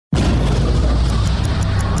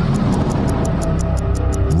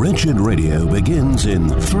Wretched Radio begins in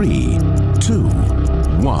 3, 2,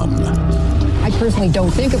 1. I personally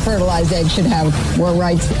don't think a fertilized egg should have more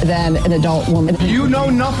rights than an adult woman. You know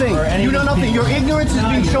nothing. You know nothing. Your ignorance is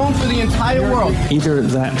being shown to the entire world. Either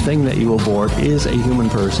that thing that you abort is a human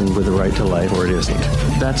person with a right to life or it isn't.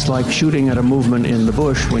 That's like shooting at a movement in the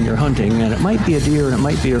bush when you're hunting, and it might be a deer and it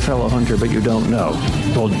might be your fellow hunter, but you don't know.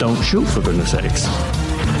 Well, don't shoot, for goodness sakes.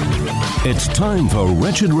 It's time for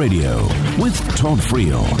Wretched Radio with Todd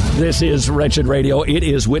Friel. This is Wretched Radio. It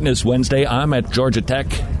is Witness Wednesday. I'm at Georgia Tech,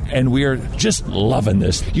 and we're just loving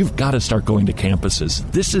this. You've got to start going to campuses.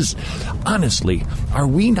 This is, honestly, are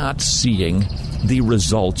we not seeing the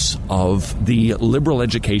results of the liberal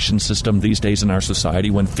education system these days in our society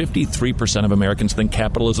when 53% of Americans think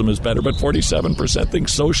capitalism is better, but 47% think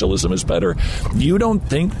socialism is better? You don't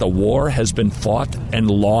think the war has been fought and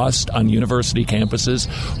lost on university campuses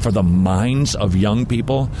for the minds of young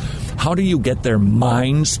people? How do you get their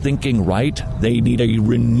minds thinking right? They need a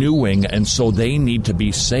renewing, and so they need to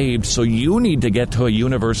be saved. So you need to get to a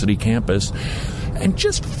university campus and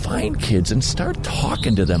just find kids and start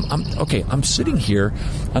talking to them. I'm sitting here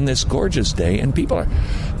on this gorgeous day, and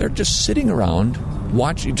they're just sitting around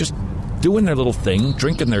watching, just doing their little thing,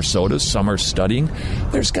 drinking their sodas. Some are studying.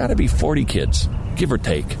 There's got to be 40 kids, give or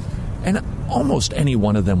take. And almost any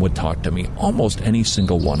one of them would talk to me. Almost any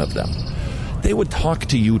single one of them. They would talk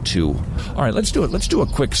to you too. All right, let's do it. Let's do a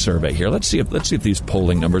quick survey here. Let's see if these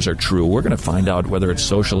polling numbers are true. We're going to find out whether it's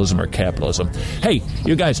socialism or capitalism. Hey,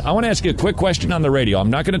 you guys, I want to ask you a quick question on the radio.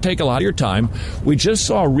 I'm not going to take a lot of your time. We just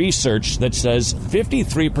saw research that says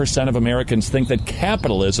 53% of Americans think that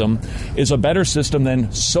capitalism is a better system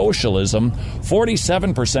than socialism.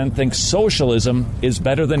 47% think socialism is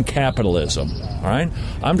better than capitalism. All right?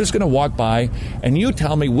 I'm just going to walk by, and you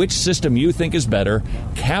tell me which system you think is better,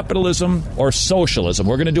 capitalism or socialism.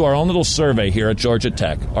 We're going to do our own little survey here at Georgia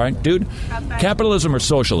Tech. All right, dude? Capitalism or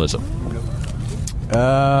socialism?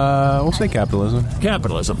 We'll say capitalism.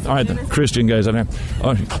 Capitalism. All right, then. Christian guys on there. Oh,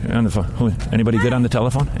 on the phone. Anybody good on the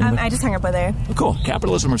telephone? I just hung up with her. Cool.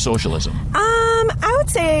 Capitalism or socialism? I would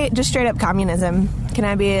say just straight up communism. Can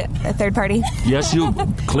I be a third party? Yes, you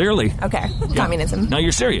clearly. Okay. Yeah. Communism. Now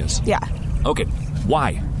you're serious? Yeah. Okay.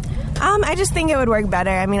 Why? I just think it would work better.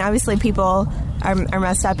 I mean, obviously people are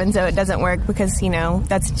messed up, and so it doesn't work because,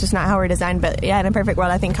 that's just not how we're designed. But yeah, in a perfect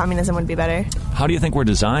world, I think communism would be better. How do you think we're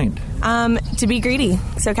designed? To be greedy.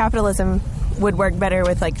 So capitalism would work better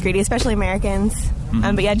with, greedy, especially Americans.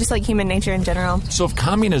 Mm-hmm. But yeah, just human nature in general. So if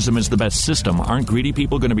communism is the best system, aren't greedy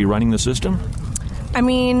people going to be running the system? I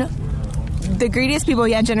mean, the greediest people,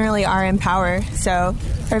 generally are in power. So,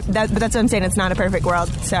 but that's what I'm saying. It's not a perfect world.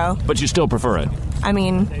 So. But you still prefer it? I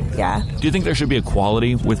mean, yeah. Do you think there should be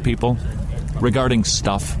equality with people regarding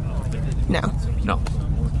stuff? No.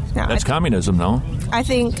 That's communism, though. I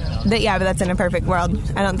think that, but that's in a perfect world.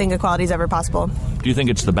 I don't think equality is ever possible. Do you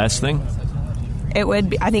think it's the best thing? It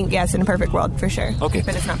would be. I think, yes, in a perfect world, for sure. Okay.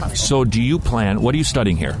 But it's not possible. So do you plan, what are you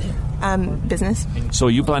studying here? Business. So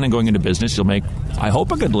you plan on going into business. You'll make, I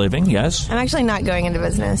hope, a good living, yes? I'm actually not going into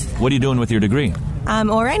business. What are you doing with your degree?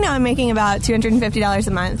 Well, right now I'm making about $250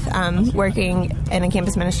 a month working in a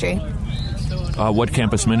campus ministry. What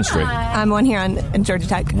campus ministry? One here in Georgia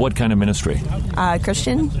Tech. What kind of ministry?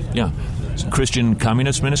 Christian. Yeah. Christian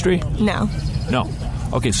communist ministry? No.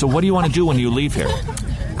 Okay, so what do you want to do when you leave here?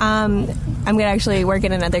 I'm going to actually work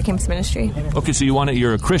in another campus ministry. Okay, so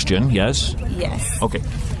you're a Christian, yes? Yes. Okay.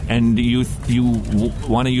 And you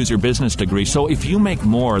want to use your business degree. So if you make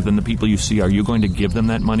more than the people you see, are you going to give them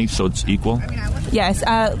that money so it's equal? Yes.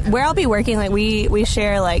 Where I'll be working, we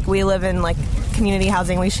share, we live in, community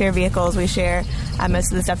housing. We share vehicles. We share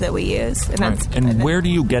most of the stuff that we use. And where do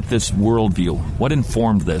you get this worldview? What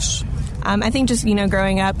informed this? I think just,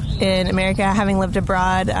 growing up in America, having lived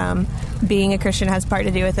abroad, being a Christian has part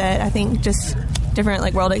to do with it. I think just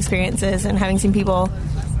different, world experiences and having seen people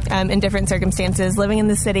in different circumstances, living in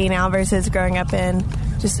the city now versus growing up in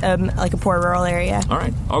just a poor rural area. All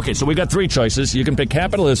right. Okay, so we got three choices. You can pick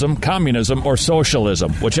capitalism, communism, or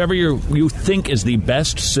socialism, whichever you think is the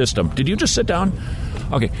best system. Did you just sit down?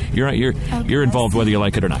 Okay, you're involved whether you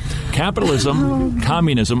like it or not. Capitalism,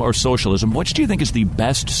 communism, or socialism, which do you think is the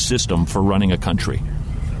best system for running a country?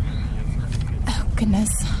 Oh,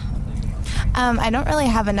 goodness. I don't really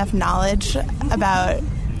have enough knowledge about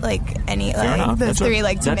any those three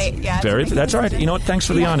to make. Yeah, that's all right. You know what? Thanks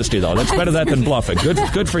for the honesty, though. That's better than bluffing.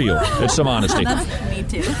 Good for you. It's some honesty. Me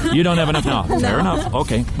too. You don't have enough knowledge. No. Fair enough.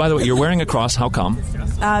 Okay. By the way, you're wearing a cross. How come?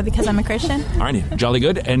 Because I'm a Christian. All right. Jolly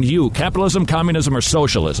good. And you, capitalism, communism, or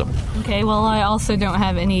socialism? Okay. Well, I also don't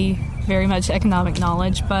have any very much economic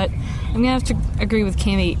knowledge, but I'm going to have to agree with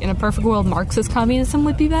Cami. In a perfect world, Marxist communism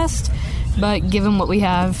would be best, but given what we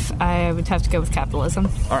have, I would have to go with capitalism.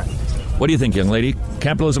 All right. What do you think, young lady?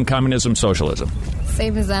 Capitalism, communism, socialism?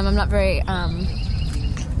 Same as them. I'm not very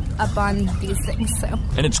up on these things, so.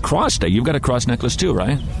 And it's cross day. You've got a cross necklace too,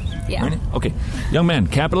 right? Yeah. Right? Okay. Young man,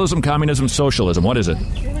 capitalism, communism, socialism. What is it?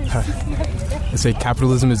 I say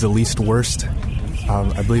capitalism is the least worst.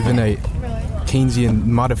 I believe in a Keynesian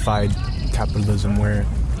modified capitalism where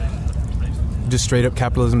just straight up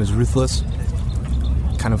capitalism is ruthless,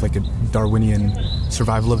 kind of like a Darwinian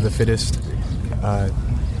survival of the fittest. So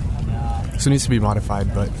it needs to be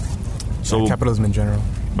modified, but capitalism in general.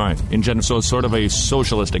 Right. In general, so it's sort of a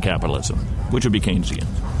socialistic capitalism, which would be Keynesian.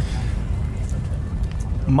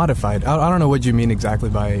 Modified. I don't know what you mean exactly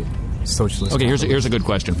by socialist. Okay, here's a good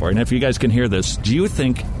question for you. And if you guys can hear this, do you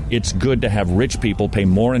think it's good to have rich people pay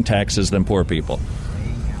more in taxes than poor people?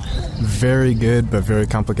 Very good, but very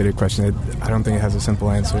complicated question. I don't think it has a simple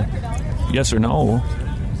answer. Yes or no?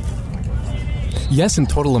 Yes, in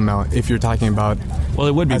total amount, if you're talking about... Well,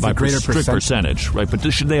 it would be by greater strict percentage, right? But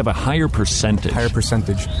should they have a higher percentage? Higher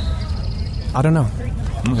percentage. I don't know.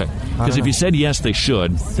 Okay. Because if you said yes, they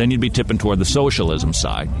should, then you'd be tipping toward the socialism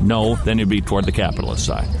side. No, then you'd be toward the capitalist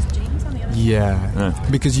side. Yeah.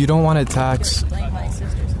 Because you don't want to tax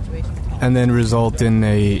and then result in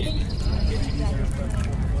a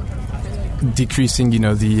decreasing,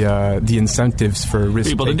 the incentives for risk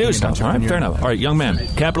people to do stuff. All right, fair enough. All right, young man,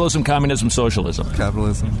 capitalism, communism, socialism.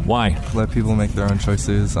 Capitalism. Why? Let people make their own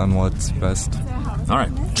choices on what's best. All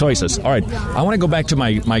right, choices. All right, I want to go back to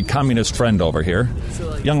my communist friend over here.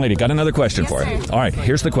 Young lady, got another question for you. All right,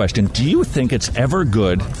 here's the question. Do you think it's ever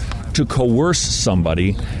good to coerce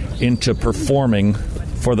somebody into performing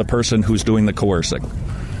for the person who's doing the coercing?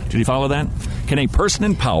 Did you follow that? Can a person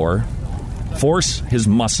in power force his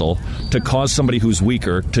muscle to cause somebody who's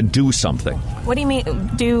weaker to do something? What do you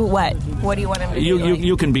mean, do what? What do you want him to do?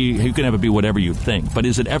 You can have it be whatever you think, but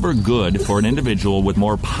is it ever good for an individual with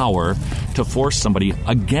more power to force somebody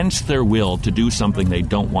against their will to do something they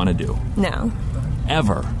don't want to do? No.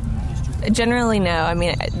 Ever? Generally, no. I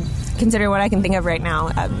mean, consider what I can think of right now.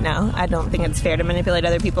 No, I don't think it's fair to manipulate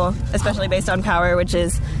other people, especially based on power, which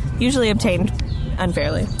is usually obtained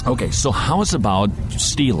unfairly. Okay, so how's about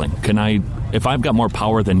stealing? If I've got more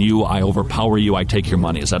power than you, I overpower you, I take your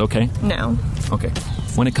money. Is that okay? No. Okay.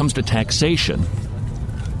 When it comes to taxation,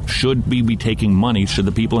 should we be taking money? Should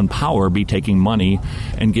the people in power be taking money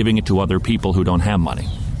and giving it to other people who don't have money?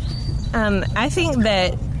 I think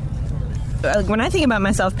that when I think about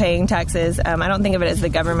myself paying taxes, I don't think of it as the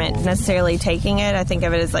government necessarily taking it. I think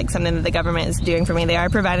of it as like something that the government is doing for me. They are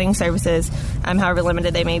providing services, however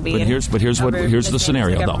limited they may be. But here's the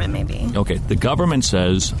scenario, though. May be. Okay, the government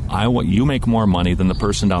says, you make more money than the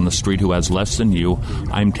person down the street who has less than you.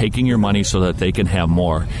 I'm taking your money so that they can have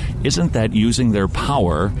more. Isn't that using their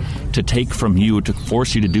power to take from you to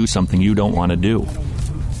force you to do something you don't want to do?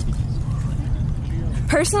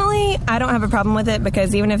 Personally, I don't have a problem with it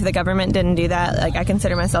because even if the government didn't do that, I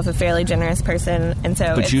consider myself a fairly generous person, and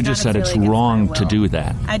so. But you just said it's wrong to do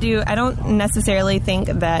that. I do. I don't necessarily think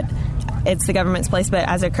that it's the government's place, but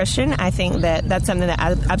as a Christian, I think that that's something that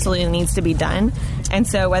absolutely needs to be done. And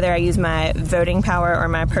so, whether I use my voting power or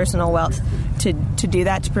my personal wealth to do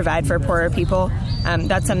that, to provide for poorer people,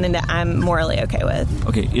 that's something that I'm morally okay with.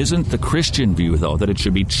 Okay, isn't the Christian view though that it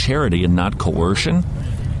should be charity and not coercion?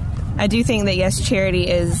 I do think that, yes, charity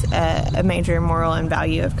is a major moral and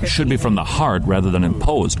value of Christianity. Should be from the heart rather than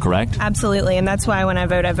imposed, correct? Absolutely, and that's why when I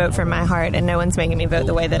vote from my heart, and no one's making me vote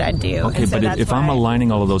the way that I do. Okay, so but if I'm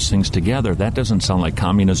aligning all of those things together, that doesn't sound like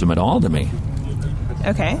communism at all to me.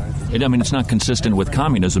 Okay. It's not consistent with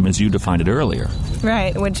communism as you defined it earlier.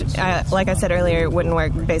 Right, which, like I said earlier, wouldn't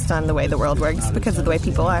work based on the way the world works because of the way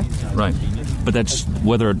people are. Right. But that's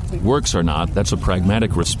whether it works or not, that's a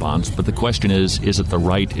pragmatic response. But the question is it the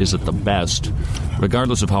right, is it the best?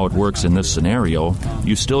 Regardless of how it works in this scenario,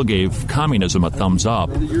 you still gave communism a thumbs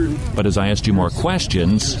up. But as I asked you more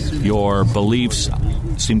questions, your beliefs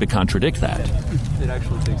seem to contradict that. It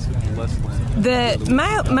actually takes less land.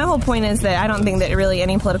 My whole point is that I don't think that really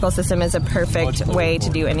any political system is a perfect way to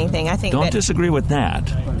do anything. I think don't disagree with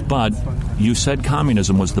that, but you said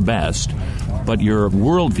communism was the best, but your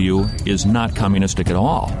worldview is not communistic at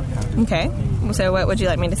all. Okay, so what would you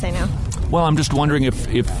like me to say now? Well, I'm just wondering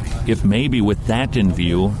if maybe with that in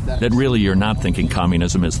view, that really you're not thinking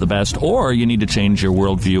communism is the best, or you need to change your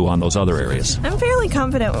worldview on those other areas. I'm fairly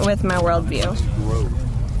confident with my worldview.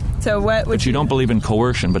 So what would But you don't believe in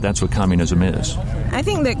coercion, but that's what communism is. I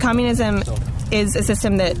think that communism is a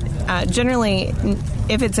system that generally,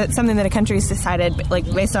 if it's something that a country's decided, like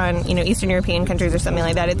based on Eastern European countries or something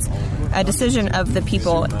like that, it's a decision of the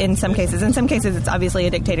people. In some cases, it's obviously a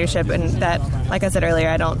dictatorship, and that, like I said earlier,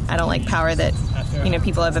 I don't like power that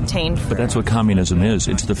people have obtained. But that's what communism is.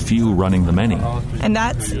 It's the few running the many. And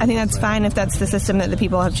I think that's fine if that's the system that the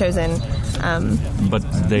people have chosen. But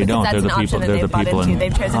they don't. They're the people. They're the people in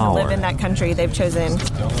They've chosen power. to live in that country. They've chosen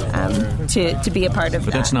to be a part of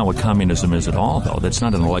that. But that's not what communism is at all, though. That's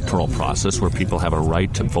not an electoral process where people have a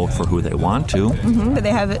right to vote for who they want to. Mm-hmm. But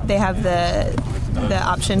they have the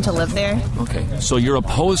option to live there. Okay. So you're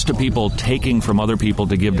opposed to people taking from other people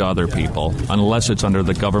to give to other people unless it's under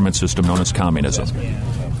the government system known as communism.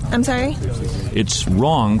 I'm sorry? It's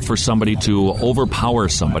wrong for somebody to overpower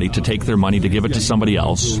somebody, to take their money to give it to somebody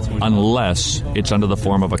else, unless it's under the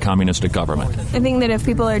form of a communistic government. I think that if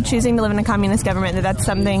people are choosing to live in a communist government, that's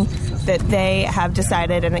something that they have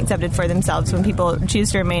decided and accepted for themselves when people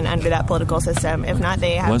choose to remain under that political system. If not,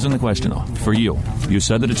 they have... Wasn't the question, though, for you. You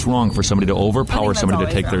said that it's wrong for somebody to overpower somebody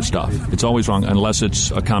to take their stuff. It's always wrong unless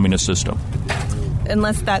it's a communist system.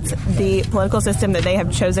 Unless that's the political system that they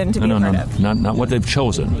have chosen to be a part of. Not what they've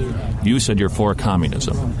chosen. You said you're for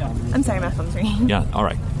communism. I'm sorry, my phone's ringing. Yeah, all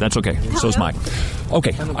right. That's okay. So's mine.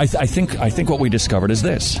 Okay, I think what we discovered is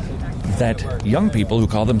this, that young people who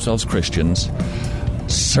call themselves Christians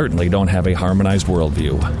certainly don't have a harmonized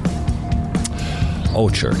worldview. Oh,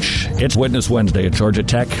 church. It's Witness Wednesday at Georgia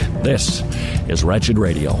Tech. This is Wretched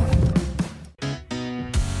Radio.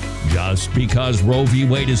 Just because Roe v.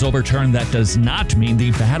 Wade is overturned, that does not mean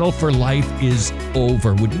the battle for life is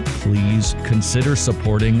over. Would you please consider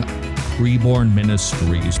supporting Preborn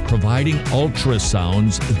Ministries, providing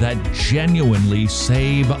ultrasounds that genuinely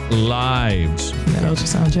save lives? That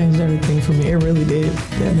ultrasound changed everything for me. It really did.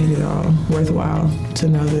 That made it all worthwhile to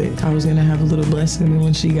know that I was going to have a little blessing. And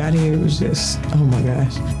when she got here, it was just, oh my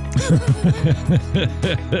gosh.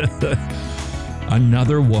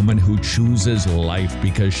 Another woman who chooses life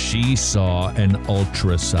because she saw an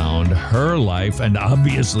ultrasound. Her life, and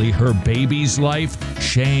obviously her baby's life,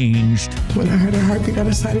 changed. When I heard her heartbeat, I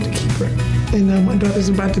decided to keep her. And my daughter's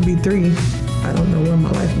about to be 3. I don't know where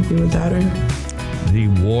my life would be without her. The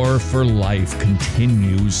war for life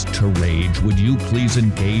continues to rage. Would you please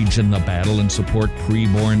engage in the battle and support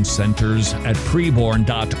preborn centers at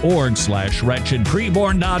preborn.org/wretched,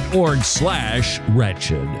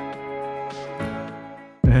 preborn.org/wretched.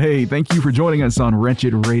 Hey, thank you for joining us on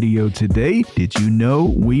Wretched Radio today. Did you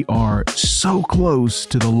know we are so close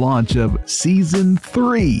to the launch of Season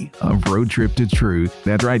 3 of Road Trip to Truth?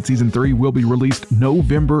 That's right, Season 3 will be released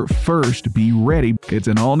November 1st. Be ready. It's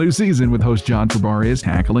an all-new season with host John Trabarius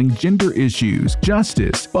tackling gender issues,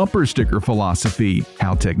 justice, bumper sticker philosophy,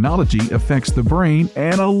 how technology affects the brain,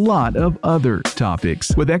 and a lot of other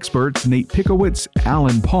topics. With experts Nate Pickowitz,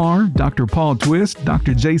 Alan Parr, Dr. Paul Twist,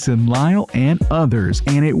 Dr. Jason Lyle, and others.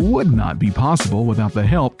 And it would not be possible without the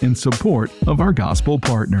help and support of our gospel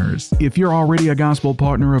partners. If you're already a gospel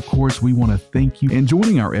partner, of course, we want to thank you in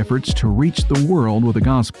joining our efforts to reach the world with the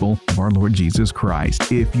gospel of our Lord Jesus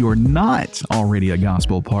Christ. If you're not already a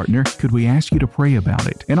gospel partner, could we ask you to pray about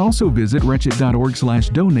it? And also visit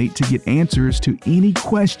wretched.org/donate to get answers to any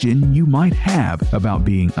question you might have about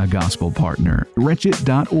being a gospel partner.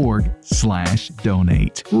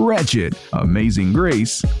 wretched.org/donate. Wretched. Amazing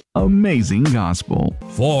grace. Amazing gospel.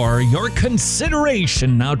 For your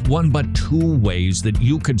consideration, not one but 2 ways that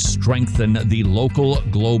you could strengthen the local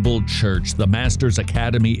global church, the Masters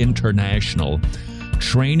Academy International,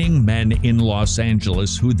 training men in Los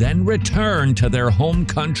Angeles who then return to their home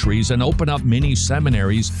countries and open up mini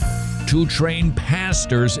seminaries to train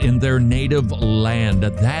pastors in their native land.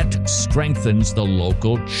 That strengthens the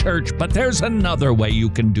local church. But there's another way you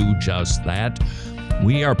can do just that.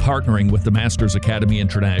 We are partnering with the Masters Academy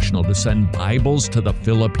International to send Bibles to the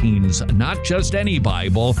Philippines. Not just any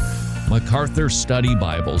Bible, MacArthur Study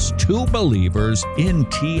Bibles to believers in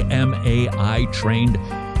TMAI-trained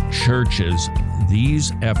churches.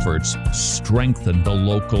 These efforts strengthen the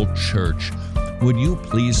local church. Would you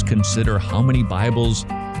please consider how many Bibles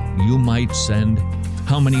you might send,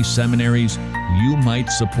 how many seminaries you might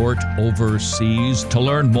support overseas? To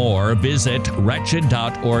learn more, visit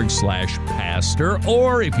wretched.org/pastor,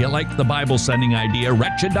 or if you like the Bible sending idea,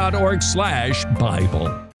 wretched.org/Bible.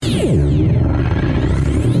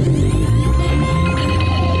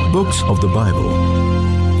 Books of the Bible.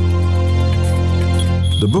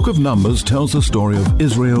 The book of Numbers tells the story of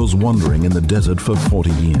Israel's wandering in the desert for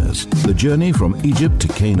 40 years. The journey from Egypt to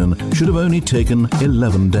Canaan should have only taken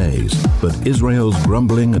 11 days, but Israel's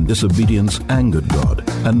grumbling and disobedience angered God,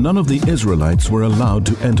 and none of the Israelites were allowed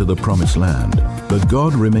to enter the promised land. But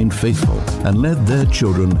God remained faithful and led their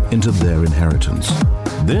children into their inheritance.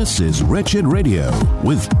 This is Wretched Radio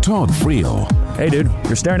with Todd Friel. Hey, dude,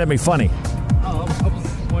 you're staring at me funny. I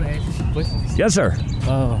want to ask you some questions. Yes, sir.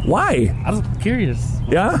 Why? I was curious.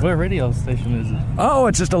 Yeah? What radio station is it? Oh,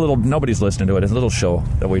 it's just a little, nobody's listening to it. It's a little show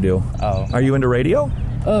that we do. Oh. Are you into radio?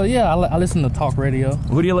 Yeah, I listen to talk radio.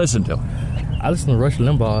 Who do you listen to? I listen to Rush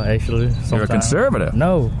Limbaugh, actually. Sometimes. You're a conservative?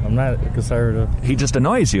 No, I'm not a conservative. He just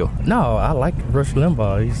annoys you? No, I like Rush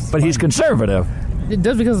Limbaugh. But he's conservative.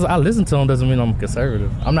 Just because I listen to him doesn't mean I'm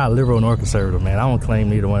conservative. I'm not liberal nor conservative, man. I don't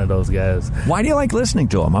claim either one of those guys. Why do you like listening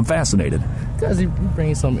to him? I'm fascinated. Because he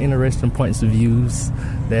brings some interesting points of views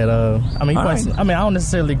that, I don't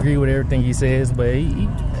necessarily agree with everything he says, but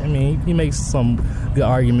he makes some good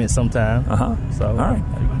arguments sometimes. So, all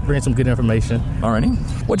right. Brings some good information. All righty.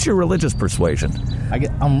 What's your religious persuasion?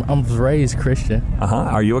 I'm raised Christian.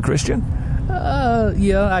 Are you a Christian?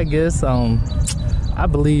 Yeah, I guess. I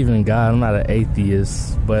believe in God. I'm not an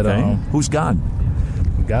atheist, but who's God?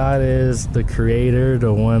 God is the creator,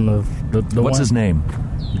 the one of the What's his name?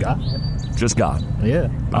 God. Just God. Yeah.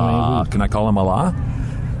 Can I call him Allah?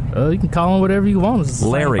 You can call him whatever you want. It's the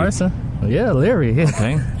Larry. same person. Yeah, Larry.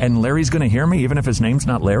 Okay. And Larry's going to hear me even if his name's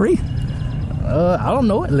not Larry? I don't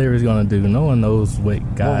know what Larry's going to do. No one knows what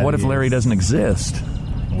God Well, what if Larry doesn't exist?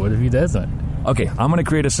 What if he doesn't? Okay, I'm going to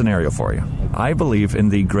create a scenario for you. I believe in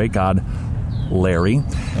the great God Larry,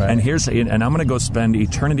 right. and I'm going to go spend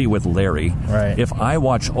eternity with Larry. Right. If I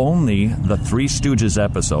watch only the Three Stooges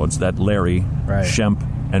episodes that Larry, Shemp,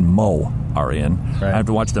 and Moe are in, I have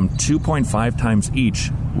to watch them 2.5 times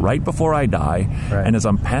each right before I die, and as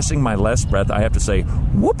I'm passing my last breath, I have to say,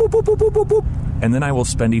 whoop, whoop, whoop, whoop, whoop, whoop, whoop, and then I will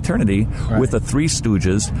spend eternity with the Three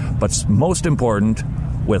Stooges, but most important,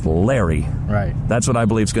 with Larry. Right. That's what I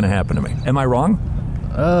believe is going to happen to me. Am I wrong?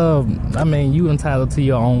 You entitled to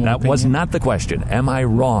your own That opinion. was not the question. Am I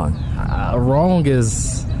wrong? Wrong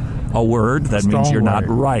is a word that means you're not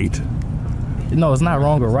right. No, it's not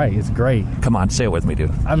wrong or right. It's great. Come on, say it with me,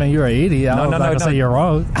 dude. You're an idiot. I'm not going to say you're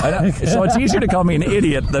wrong. So it's easier to call me an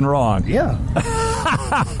idiot than wrong. Yeah.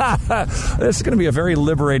 This is going to be a very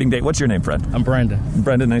liberating day. What's your name, friend? I'm Brendan.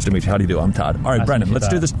 Brendan, nice to meet you. How do you do? I'm Todd. All right, nice Brendan, let's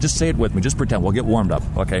do this. Just say it with me. Just pretend. We'll get warmed up,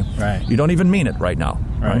 okay? Right. You don't even mean it right now.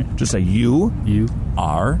 Right. Just say you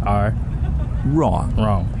are wrong.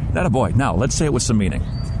 Wrong. That a boy. Now, let's say it with some meaning.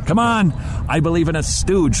 Come on. I believe in a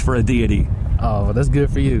stooge for a deity. Oh, well, that's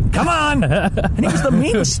good for you. Come on! And he was the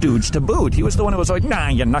mean stooge to boot. He was the one who was like, nah,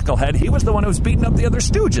 you knucklehead. He was the one who was beating up the other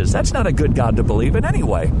stooges. That's not a good God to believe in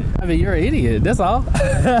anyway. You're an idiot. That's all.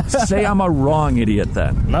 Say I'm a wrong idiot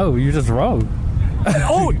then. No, you're just wrong.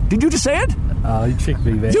 Oh, did you just say it? Oh, you tricked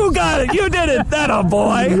me, man. You got it. You did it. That a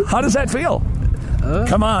boy. How does that feel?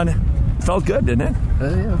 Come on. Felt good, didn't it?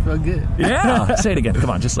 Yeah, it felt good. Yeah. Say it again.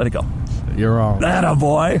 Come on, just let it go. You're wrong. That a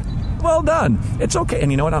boy. Well done. It's okay. And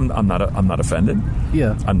you know what? I'm not offended.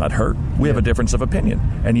 Yeah. I'm not hurt. We have a difference of opinion.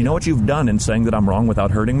 And you know what you've done in saying that I'm wrong without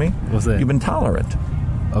hurting me? What's that? You've been tolerant.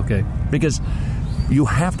 Okay. Because you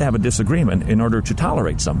have to have a disagreement in order to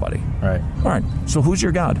tolerate somebody. Right. All right. So who's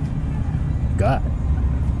your God? God.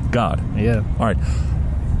 God. Yeah. All right.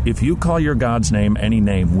 If you call your God's name any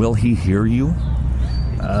name, will he hear you?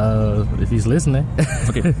 If he's listening.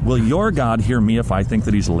 Okay. Will your God hear me if I think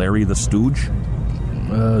that he's Larry the Stooge?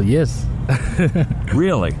 Yes.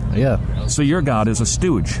 Really? Yeah. So your God is a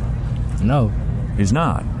stooge? No. He's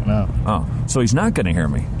not? No. Oh, so he's not going to hear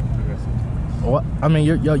me? What?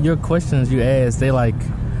 Your questions you ask,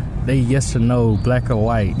 they yes or no, black or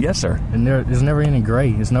white. Yes, sir. And there's never any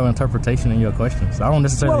gray. There's no interpretation in your questions. I don't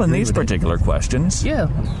necessarily Well, in agree these with particular questions. Yeah.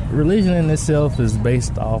 Religion in itself is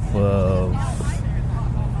based off of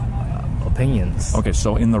opinions. Okay,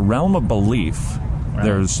 so in the realm of belief,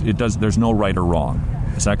 there's no right or wrong.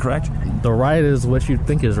 Is that correct? The right is what you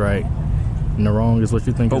think is right, and the wrong is what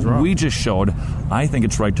you think is wrong. But we just showed, I think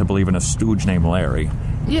it's right to believe in a stooge named Larry.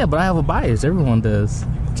 Yeah, but I have a bias. Everyone does.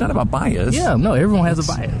 It's not about bias. Yeah, no, everyone has a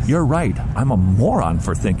bias. You're right. I'm a moron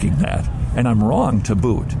for thinking that, and I'm wrong to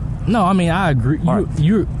boot. No, I agree.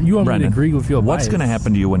 You want me to agree with your bias. What's going to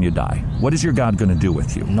happen to you when you die? What is your God going to do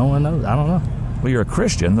with you? No one knows. I don't know. Well, you're a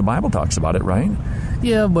Christian. The Bible talks about it, right?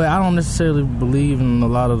 Yeah, but I don't necessarily believe in a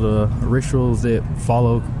lot of the rituals that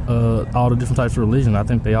follow all the different types of religion. I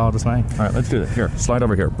think they all the same. All right, let's do this. Here, slide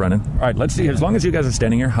over here, Brennan. All right, let's see. As long as you guys are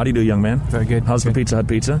standing here, how do you do, young man? Very good. How's the Pizza Hut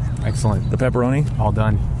pizza? Excellent. The pepperoni? All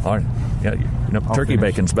done. All right. Yeah, turkey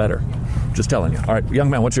bacon's better. Just telling you. All right, young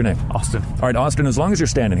man, what's your name? Austin. All right, Austin, as long as you're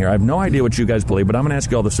standing here, I have no idea what you guys believe, but I'm going to ask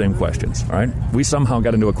you all the same questions, all right? We somehow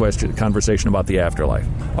got into a conversation about the afterlife.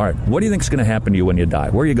 All right, what do you think is going to happen to you when you die?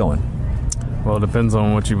 Where are you going? Well, it depends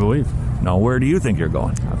on what you believe. No, where do you think you're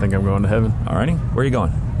going? I think I'm going to heaven. All righty, where are you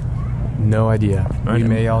going? No idea. All right. We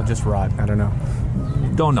may all just rot. I don't know.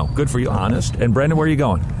 Don't know. Good for you, honest. And Brandon, where are you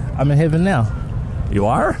going? I'm in heaven now. You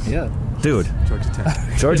are? Yeah. Dude. Georgia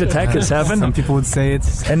Tech. Georgia Tech is heaven? Some people would say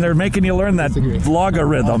it's... And they're making you learn that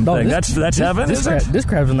logarithm thing. That's heaven, is it? This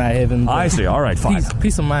crap's not heaven. I see. All right, fine.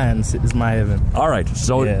 Peace of mind is my heaven. All right.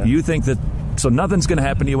 So you think that... So nothing's going to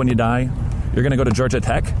happen to you when you die? You're going to go to Georgia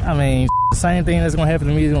Tech? I mean, the same thing that's going to happen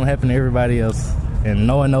to me is going to happen to everybody else. And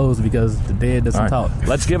no one knows because the dead doesn't talk.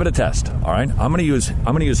 Let's give it a test. All right. I'm going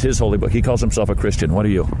to use his holy book. He calls himself a Christian. What are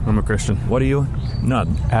you? I'm a Christian. What are you?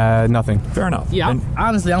 None. Nothing. Fair enough. Yeah.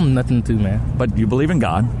 Honestly, I'm nothing too, man. But you believe in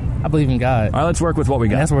God. I believe in God. All right. Let's work with what we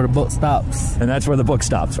got. And that's where the book stops. And that's where the book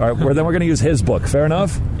stops. All right. Then we're going to use his book. Fair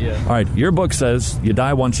enough. Yeah. All right. Your book says you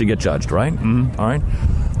die once you get judged, right? Mm-hmm. All right.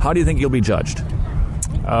 How do you think you'll be judged?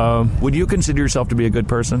 Would you consider yourself to be a good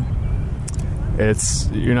person?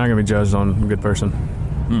 You're not going to be judged on a good person.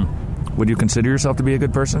 Would you consider yourself to be a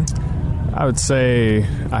good person? I would say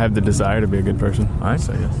I have the desire to be a good person. All right.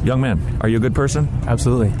 So, yes. Young man, are you a good person?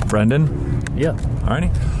 Absolutely. Brendan? Yeah. All righty.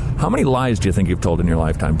 How many lies do you think you've told in your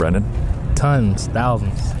lifetime, Brendan? Tons,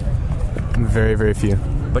 thousands. Very, very few.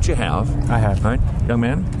 But you have. I have. All right. Young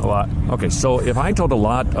man? A lot. Okay, so if I told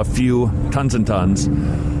a few, tons and tons,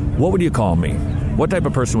 what would you call me? What type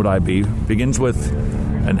of person would I be? Begins with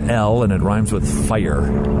an L and it rhymes with fire.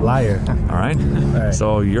 Liar. All right.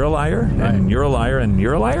 So you're a liar, and you're a liar, and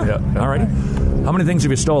you're a liar? Yeah. All right. How many things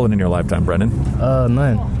have you stolen in your lifetime, Brendan?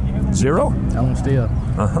 None. 0? I don't steal.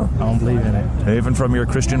 Uh-huh. I don't believe in it. Even from your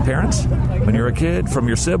Christian parents? When you're a kid? From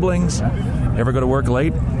your siblings? Ever go to work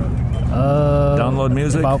late? Download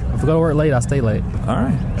music? If I go to work late, I stay late. All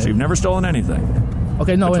right. So you've never stolen anything?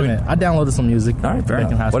 Okay, no, wait a minute. I downloaded some music. All right, fair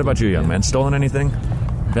enough. What about you, young man? Stolen anything?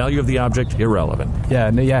 Value of the object, irrelevant. Yeah,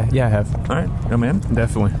 I have. All right, young man?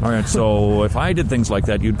 Definitely. All right, so if I did things like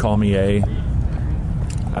that, you'd call me a...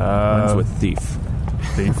 rhymes with thief.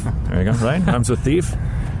 Thief. There you go, right? Rhymes with thief.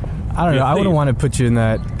 I don't know. I wouldn't want to put you in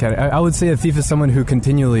that category. I would say a thief is someone who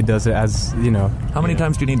continually does it as, you know. How many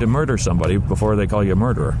times do you need to murder somebody before they call you a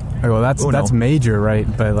murderer? Well, that's major, right?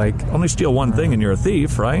 But like... Only steal one thing and you're a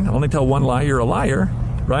thief, right? Only tell one lie, you're a liar,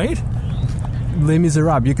 right? Les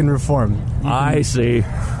Miserables, you can reform. I see.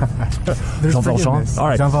 There's Jean Valjean? All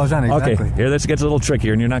right. Jean Valjean, exactly. Okay, here this gets a little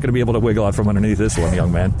trickier, and you're not going to be able to wiggle out from underneath this one,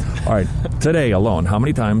 young man. All right, today alone, how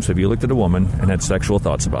many times have you looked at a woman and had sexual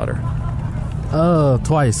thoughts about her?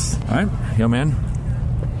 Twice. All right, young man.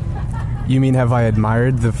 You mean have I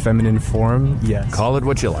admired the feminine form? Yes. Call it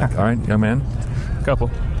what you like. All right, young man? Couple.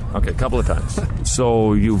 Okay, a couple of times.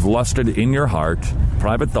 So you've lusted in your heart,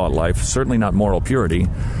 private thought life, certainly not moral purity.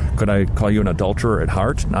 Could I call you an adulterer at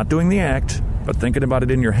heart? Not doing the act, but thinking about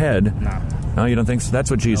it in your head. No, you don't think so?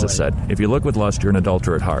 That's what Jesus said. If you look with lust, you're an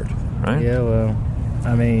adulterer at heart, right? Yeah, well,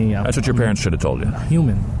 I mean... That's what your parents should have told you. I'm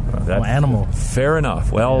human. I'm an animal. Fair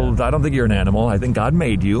enough. Well, I don't think you're an animal. I think God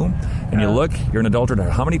made you. And you look, you're an adulterer.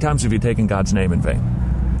 How many times have you taken God's name in vain?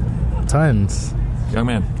 Tons. Young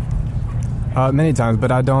man. Many times,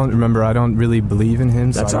 but I don't remember. I don't really believe in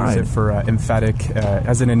him, so That's I use right. it for emphatic,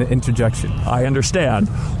 as an interjection. I understand.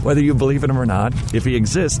 Whether you believe in him or not, if he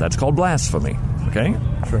exists, that's called blasphemy. Okay?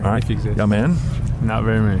 Sure. All right. If he exists. Young man? Not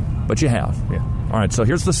very many. But you have. Yeah. All right, so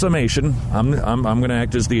here's the summation. I'm going to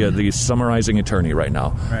act as the summarizing attorney right now.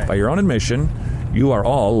 Right. By your own admission, you are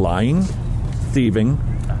all lying, thieving,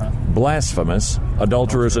 blasphemous,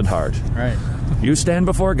 adulterers at heart. Right. You stand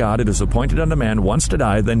before God. It is appointed unto man once to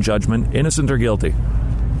die, then judgment, innocent or guilty.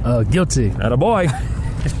 Guilty. Attaboy.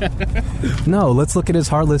 No, let's look at his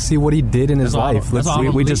heart. Let's see what he did in his life.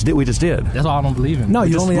 We just did. That's all I don't believe in. No,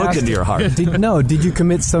 you just only looked asked, into your heart. Did you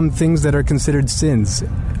commit some things that are considered sins?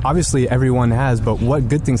 Obviously, everyone has, but what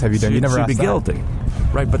good things have you done? You never should asked be that. guilty.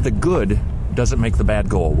 Right, but the good doesn't make the bad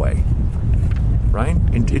go away. Right?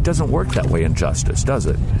 It doesn't work that way in justice, does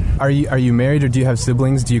it? Are you married or do you have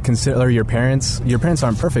siblings? Do you consider your parents? Your parents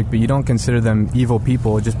aren't perfect, but you don't consider them evil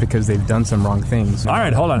people just because they've done some wrong things. All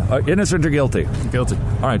right, hold on. Innocent or guilty? Guilty.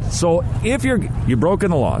 All right, so if you've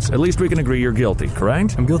broken the laws, at least we can agree you're guilty,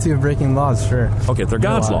 correct? I'm guilty of breaking laws, sure. Okay, they're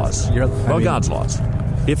God's laws. God's laws.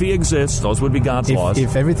 If he exists, those would be God's laws.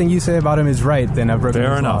 If everything you say about him is right, then I've broken his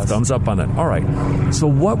Fair enough. laws. Thumbs up on that. All right. So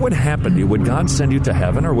what would happen to you? Would God send you to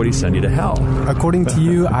heaven or would he send you to hell? According to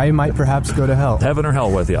you, I might perhaps go to hell. Heaven or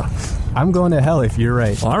hell with you? I'm going to hell if you're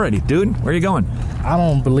right. Alrighty, dude. Where are you going? I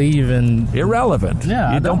don't believe in... Irrelevant.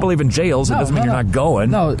 Yeah. You don't believe in jails. It doesn't mean you're not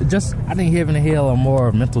going. No, just I think heaven and hell are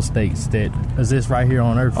more mental states that exist right here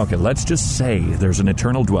on earth. Okay, let's just say there's an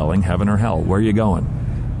eternal dwelling, heaven or hell. Where are you going?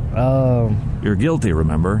 You're guilty,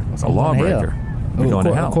 remember? A lawbreaker. You're going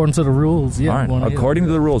to hell. According to the rules, yeah. All right. According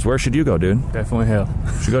to the rules, where should you go, dude? Definitely hell.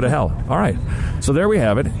 Should go to hell. All right. So there we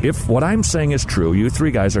have it. If what I'm saying is true, you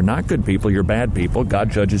three guys are not good people, you're bad people.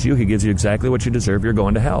 God judges you. He gives you exactly what you deserve. You're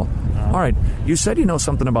going to hell. All right. You said you know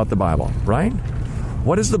something about the Bible, right?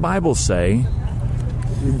 What does the Bible say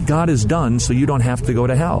God has done so you don't have to go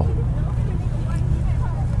to hell?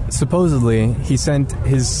 Supposedly, he sent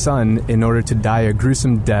his son in order to die a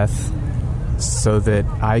gruesome death so that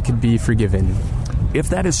I could be forgiven. If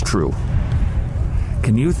that is true,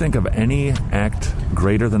 can you think of any act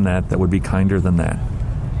greater than that that would be kinder than that?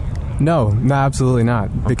 No, absolutely not.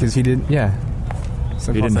 Okay. Because he didn't, He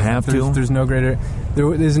didn't have to?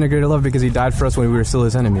 There isn't a greater love because he died for us when we were still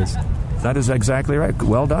his enemies. That is exactly right.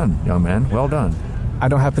 Well done, young man. Well done. I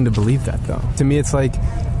don't happen to believe that, though. To me, it's like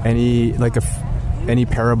any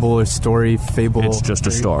parable or story, fable. It's just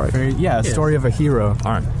a story. A story of a hero.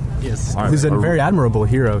 All right. Yes. Who's a very admirable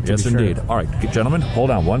hero, to Yes, be sure. indeed. All right, gentlemen,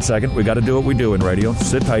 hold on 1 second. We got to do what we do in radio.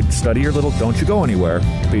 Sit tight, study your little, don't you go anywhere,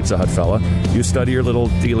 Pizza Hut fella. You study your little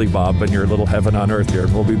dealy bob and your little heaven on earth here,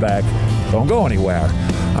 and we'll be back. Don't go anywhere.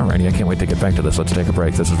 All righty, I can't wait to get back to this. Let's take a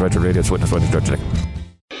break. This is Wretched Radio. It's Witness Wednesday. Georgia Tech.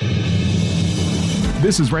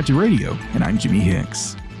 This is Wretched Radio, and I'm Jimmy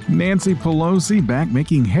Hicks. Nancy Pelosi back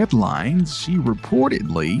making headlines. She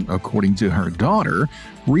reportedly, according to her daughter,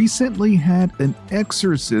 recently had an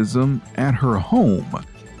exorcism at her home.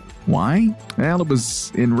 Why? Well, it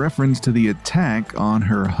was in reference to the attack on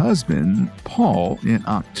her husband, Paul, in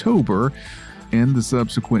October, and the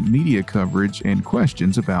subsequent media coverage and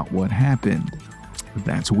questions about what happened.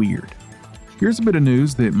 That's weird. Here's a bit of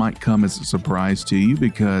news that might come as a surprise to you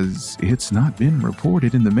because it's not been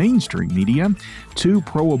reported in the mainstream media. 2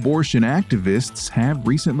 pro-abortion activists have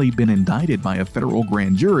recently been indicted by a federal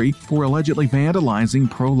grand jury for allegedly vandalizing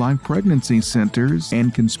pro-life pregnancy centers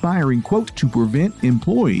and conspiring, quote, to prevent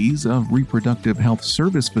employees of reproductive health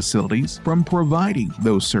service facilities from providing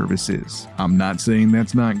those services. I'm not saying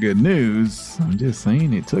that's not good news. I'm just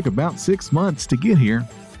saying it took about 6 months to get here.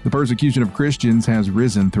 The persecution of Christians has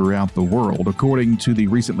risen throughout the world. According to the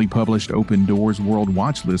recently published Open Doors World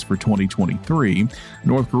Watch List for 2023,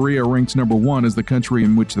 North Korea ranks number 1 as the country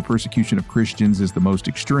in which the persecution of Christians is the most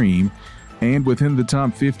extreme. And within the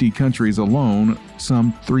top 50 countries alone,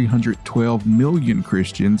 some 312 million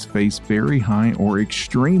Christians face very high or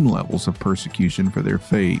extreme levels of persecution for their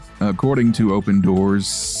faith. According to Open Doors,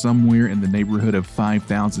 somewhere in the neighborhood of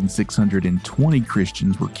 5,620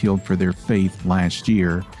 Christians were killed for their faith last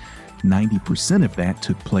year. 90% of that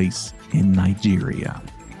took place in Nigeria.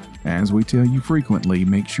 As we tell you frequently,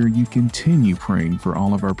 make sure you continue praying for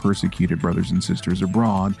all of our persecuted brothers and sisters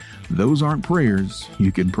abroad. Those aren't prayers.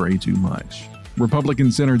 You can pray too much.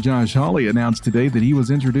 Republican Senator Josh Hawley announced today that he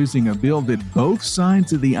was introducing a bill that both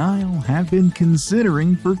sides of the aisle have been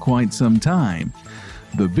considering for quite some time.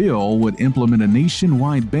 The bill would implement a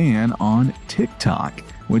nationwide ban on TikTok,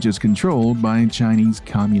 which is controlled by Chinese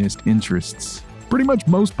communist interests. Pretty much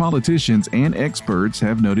most politicians and experts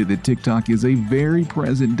have noted that TikTok is a very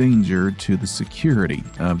present danger to the security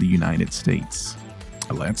of the United States.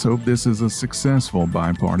 Let's hope this is a successful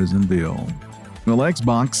bipartisan bill. Well,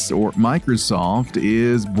 Xbox, or Microsoft,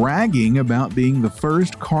 is bragging about being the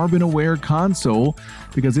first carbon-aware console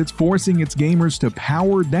because it's forcing its gamers to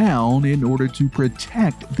power down in order to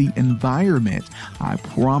protect the environment. I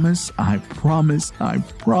promise,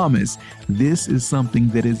 this is something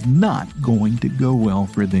that is not going to go well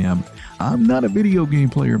for them. I'm not a video game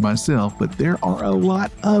player myself, but there are a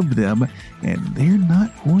lot of them, and they're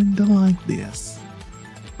not going to like this.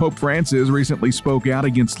 Pope Francis recently spoke out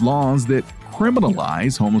against laws that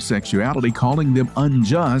criminalize homosexuality, calling them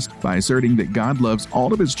unjust by asserting that God loves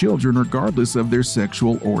all of his children regardless of their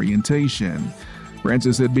sexual orientation.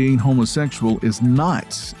 Francis said being homosexual is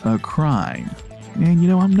not a crime.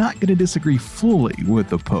 And I'm not going to disagree fully with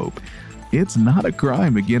the Pope. It's not a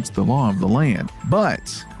crime against the law of the land,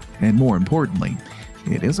 but, and more importantly,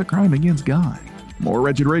 it is a crime against God. More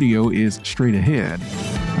Wretched Radio is straight ahead.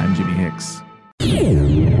 I'm Jimmy Hicks.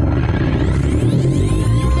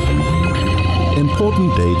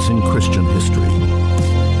 Important dates in Christian history.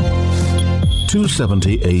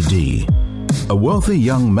 270 AD. A wealthy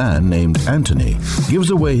young man named Antony gives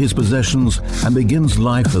away his possessions and begins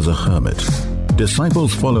life as a hermit.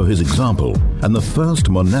 Disciples follow his example, and the first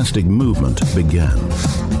monastic movement began.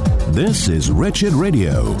 This is Wretched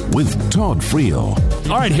Radio with Todd Friel.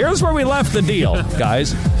 All right, here's where we left the deal,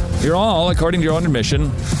 guys. You're all, according to your own admission,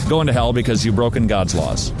 going to hell because you've broken God's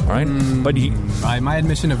laws. All right? But my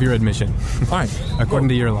admission of your admission. All right. According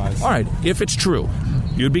to your laws. All right. If it's true,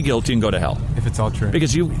 you'd be guilty and go to hell. If it's all true.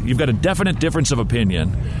 Because you've got a definite difference of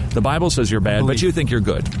opinion. The Bible says you're bad, but you think you're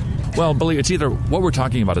good. Well, believe it's either what we're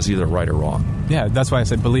talking about is either right or wrong. Yeah, that's why I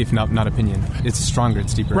said belief, not opinion. It's stronger,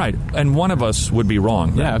 it's deeper. Right, and one of us would be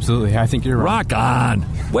wrong. Yeah, absolutely. I think you're wrong. Rock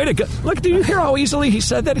on. Way to go. Look, do you hear how easily he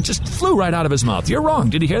said that? It just flew right out of his mouth. You're wrong.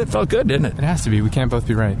 Did you hear that? It felt good, didn't it? It has to be. We can't both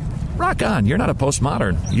be right. Rock on. You're not a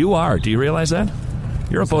postmodern. You are. Do you realize that?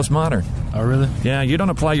 You're a postmodern. Oh, really? Yeah, you don't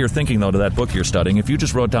apply your thinking, though, to that book you're studying. If you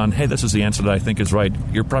just wrote down, hey, this is the answer that I think is right,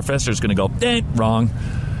 your professor's going to go, wrong.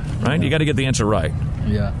 Right? Yeah. You got to get the answer right.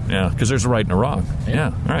 Yeah. Yeah, because there's a right and a wrong. Yeah.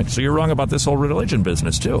 All right, so you're wrong about this whole religion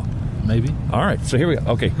business, too. Maybe. All right, so here we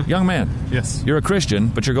go. Okay, young man. Yes. You're a Christian,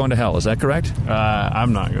 but you're going to hell. Is that correct?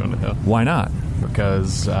 I'm not going to hell. Why not?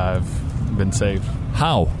 Because I've been saved.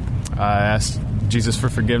 How? I asked Jesus for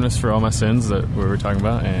forgiveness for all my sins that we were talking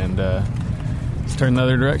about, and it's turned the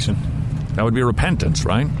other direction. That would be repentance,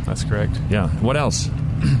 right? That's correct. Yeah. What else?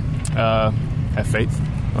 Have faith.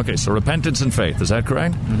 Okay, so repentance and faith. Is that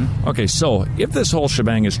correct? Mm-hmm. Okay, so if this whole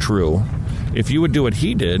shebang is true, if you would do what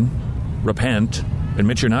he did, repent,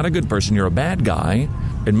 admit you're not a good person, you're a bad guy,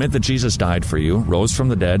 admit that Jesus died for you, rose from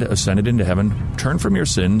the dead, ascended into heaven, turn from your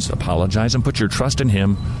sins, apologize, and put your trust in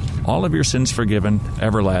him, all of your sins forgiven,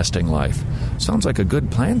 everlasting life. Sounds like a good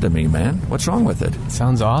plan to me, man. What's wrong with it?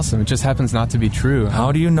 Sounds awesome. It just happens not to be true.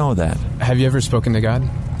 How do you know that? Have you ever spoken to God?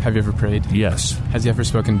 Have you ever prayed? Yes. Has he ever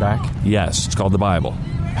spoken back? Yes. It's called the Bible.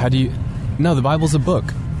 How do you... No, the Bible's a book.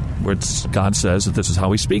 Where God says that this is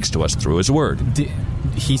how he speaks to us, through his word.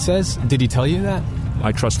 He says? Did he tell you that?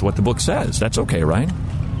 I trust what the book says. That's okay, right?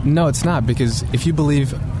 No, it's not, because if you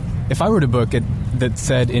believe... If I wrote a book that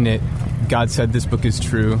said in it, God said this book is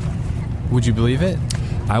true, would you believe it?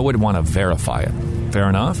 I would want to verify it. Fair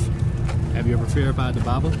enough? Have you ever verified the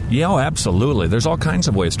Bible? Yeah, absolutely. There's all kinds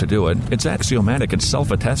of ways to do it. It's axiomatic. It's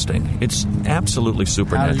self-attesting. It's absolutely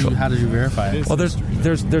supernatural. How did you verify it? Well,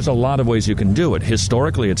 there's a lot of ways you can do it.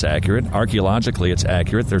 Historically, it's accurate. Archaeologically, it's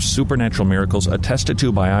accurate. There's supernatural miracles attested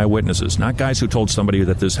to by eyewitnesses, not guys who told somebody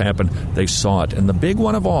that this happened. They saw it. And the big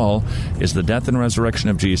one of all is the death and resurrection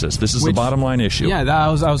of Jesus. This is the bottom line issue. Yeah, I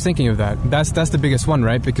was thinking of that. That's the biggest one,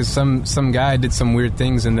 right? Because some guy did some weird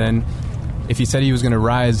things, and then if he said he was going to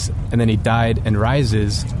rise and then he died and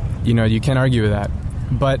rises, you can't argue with that.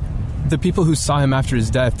 But the people who saw him after his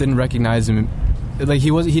death didn't recognize him. Like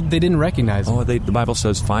they didn't recognize him. Oh, the Bible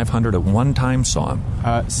says 500 at one time saw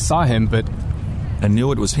him. Saw him, but and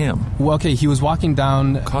knew it was him. Well, okay, he was walking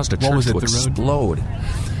down. Caused a church to explode.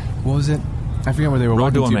 What was it? I forget where they were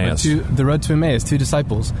walking to. The road to Emmaus. 2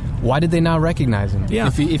 disciples. Why did they not recognize him?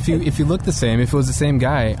 Yeah. If he looked the same, if it was the same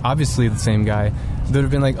guy, obviously the same guy, they would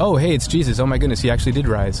have been like, oh, hey, it's Jesus. Oh my goodness, he actually did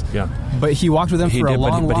rise. Yeah. But he walked with them for a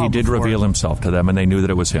long while. But he did reveal himself to them, and they knew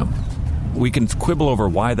that it was him. We can quibble over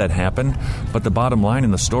why that happened, but the bottom line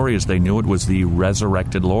in the story is they knew it was the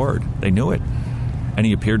resurrected Lord. They knew it. And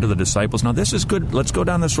he appeared to the disciples. Now, this is good. Let's go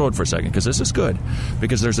down this road for a second, because this is good.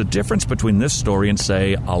 Because there's a difference between this story and,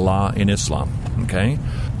 say, Allah in Islam, okay?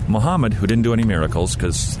 Muhammad, who didn't do any miracles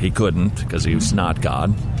because he couldn't, because he was not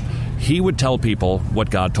God, he would tell people what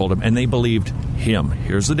God told him, and they believed him.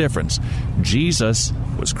 Here's the difference. Jesus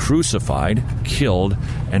was crucified, killed,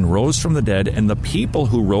 and rose from the dead, and the people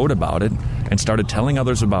who wrote about it and started telling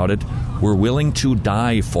others about it were willing to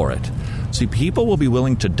die for it. See, people will be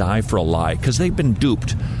willing to die for a lie because they've been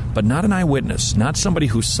duped, but not an eyewitness, not somebody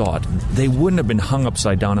who saw it. They wouldn't have been hung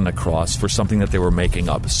upside down on a cross for something that they were making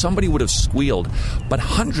up. Somebody would have squealed, but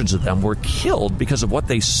hundreds of them were killed because of what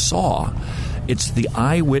they saw. It's the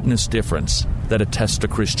eyewitness difference that attests to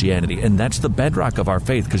Christianity, and that's the bedrock of our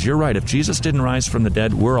faith, because you're right, if Jesus didn't rise from the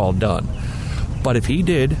dead, we're all done. But if he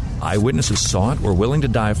did, eyewitnesses saw it, were willing to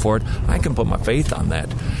die for it, I can put my faith on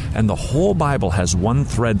that. And the whole Bible has one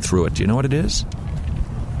thread through it. Do you know what it is?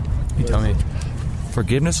 You tell me.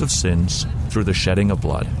 Forgiveness of sins through the shedding of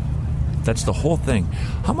blood. That's the whole thing.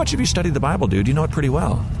 How much have you studied the Bible, dude? You know it pretty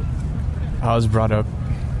well. I was brought up.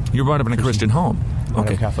 You were brought up in a Christian home.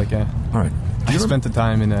 Okay. Catholic, yeah. All right. I spent the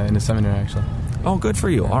time in a seminary, actually. Oh, good for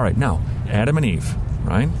you. All right. Now, Adam and Eve,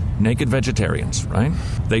 right? Naked vegetarians, right?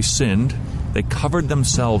 They sinned. They covered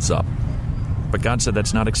themselves up. But God said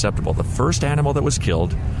that's not acceptable. The first animal that was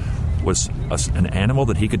killed was an animal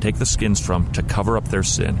that he could take the skins from to cover up their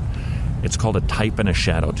sin. It's called a type and a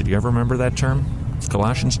shadow. Did you ever remember that term? It's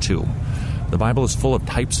Colossians 2. The Bible is full of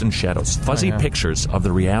types and shadows, fuzzy pictures of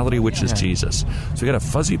the reality which is Jesus. So we got a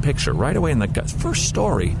fuzzy picture right away in the first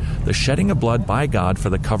story, the shedding of blood by God for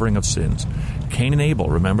the covering of sins. Cain and Abel,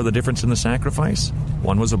 remember the difference in the sacrifice?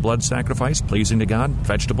 One was a blood sacrifice, pleasing to God,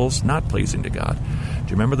 vegetables, not pleasing to God. Do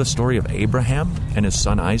you remember the story of Abraham and his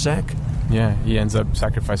son Isaac? Yeah, he ends up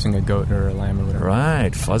sacrificing a goat or a lamb or whatever.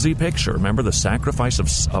 Right, fuzzy picture. Remember the sacrifice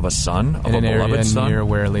of a son, of in a beloved son? Near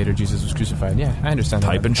where later Jesus was crucified. Yeah, I understand.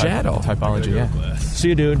 Type and shadow. Typology, yeah. See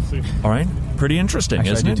you, dude. All right, pretty interesting,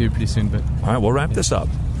 Actually, isn't it? I do too, pretty soon, but... All right, we'll wrap this up.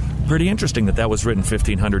 Pretty interesting that was written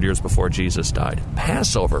 1,500 years before Jesus died.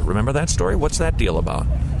 Passover, remember that story? What's that deal about?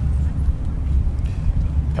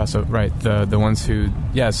 Passover, right. The ones who,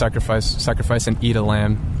 sacrifice and eat a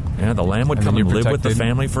lamb. Yeah, the lamb would come and live with the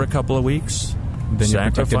family for a couple of weeks. Then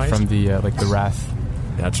you're protected from the wrath.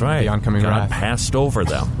 That's right. The oncoming God wrath. passed over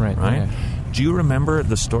them. Right. Yeah. Do you remember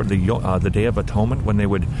the story, the Day of Atonement, when they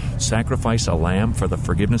would sacrifice a lamb for the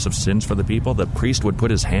forgiveness of sins for the people? The priest would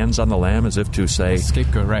put his hands on the lamb as if to say,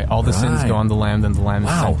 scapegoat. Right. All the sins go on the lamb, then the lamb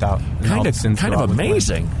is sent out. Kind of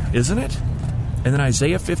amazing, isn't it? And then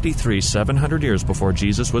Isaiah 53, 700 years before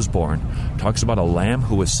Jesus was born, talks about a lamb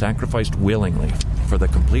who was sacrificed willingly for the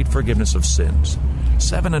complete forgiveness of sins.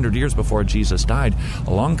 700 years before Jesus died,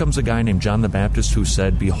 along comes a guy named John the Baptist who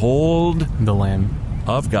said, "Behold the Lamb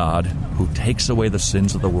of God who takes away the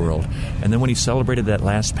sins of the world." And then when he celebrated that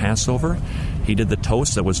last Passover, he did the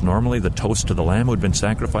toast that was normally the toast to the lamb who had been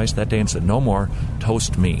sacrificed that day and said, "No more,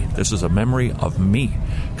 toast me. This is a memory of me,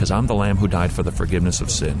 because I'm the lamb who died for the forgiveness of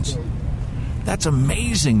sins." That's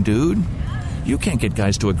amazing, dude. You can't get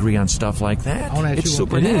guys to agree on stuff like that. It's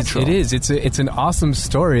supernatural. It is. It's an awesome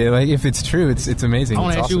story. Like, if it's true, it's amazing. I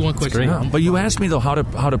want to ask you one question. Yeah. But you asked me though how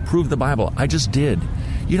to prove the Bible. I just did.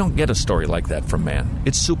 You don't get a story like that from man.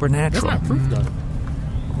 It's supernatural. That's not proof, though.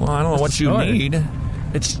 Well, I don't know what you need.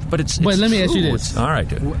 But let me ask you this. All right,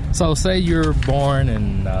 dude. So, say you're born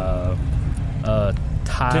in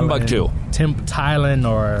Timbuktu, Thailand,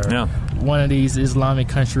 or one of these Islamic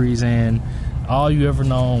countries, and all you ever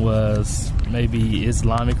known was maybe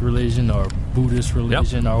Islamic religion or Buddhist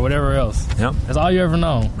religion or whatever else. Yep. That's all you ever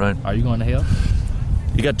known. Right. Are you going to hell?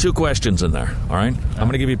 You got two questions in there, all right? I'm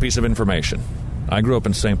going to give you a piece of information. I grew up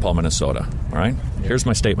in St. Paul, Minnesota, all right? Here's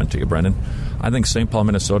my statement to you, Brendan. I think St. Paul,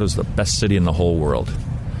 Minnesota is the best city in the whole world.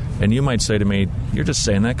 And you might say to me, you're just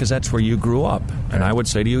saying that because that's where you grew up. And I would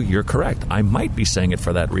say to you, you're correct. I might be saying it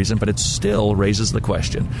for that reason, but it still raises the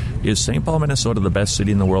question, is St. Paul, Minnesota the best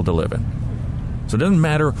city in the world to live in? So it doesn't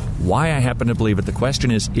matter why I happen to believe it. The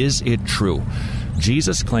question is it true?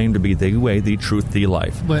 Jesus claimed to be the way, the truth, the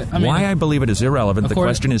life. But, why I believe it is irrelevant. The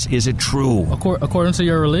question is it true? According to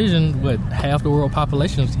your religion, half the world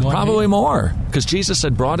population is going Probably more. Because Jesus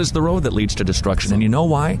said, broad is the road that leads to destruction. And you know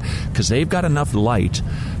why? Because they've got enough light.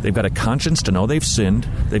 They've got a conscience to know they've sinned.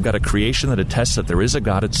 They've got a creation that attests that there is a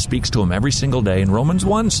God. It speaks to them every single day. And Romans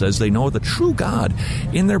 1 says they know the true God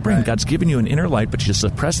in their brain. Right. God's given you an inner light, but you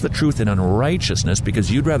suppress the truth in unrighteousness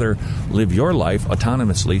because you'd rather live your life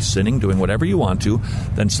autonomously, sinning, doing whatever you want to,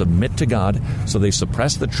 than submit to God. So they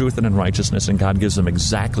suppress the truth in unrighteousness, and God gives them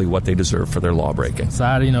exactly what they deserve for their law breaking. So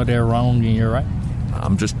how do you know they're wrong and you're right?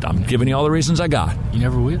 I'm giving you all the reasons I got. You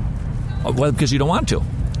never will. Well, because you don't want to.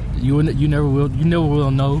 You never will. You never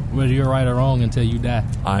will know whether you're right or wrong until you die.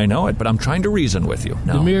 I know it, but I'm trying to reason with you.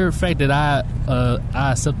 No. The mere fact that I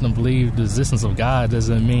accept and believe the existence of God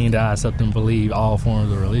doesn't mean that I accept and believe all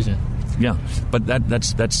forms of religion. Yeah, but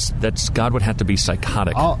that's God would have to be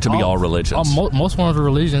psychotic to be all religions. Most forms of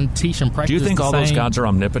religion teach and practice. Do you think all those gods are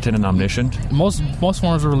omnipotent and omniscient? Most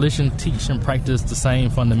forms of religion teach and practice the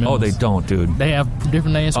same fundamentals. Oh, they don't, dude. They have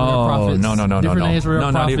different names for their prophets. No. Different names for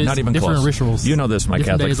their prophets. Not even different close. Rituals. You know this, my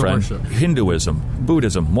Catholic friend. Hinduism,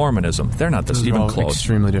 Buddhism, Mormonism. They're not even close.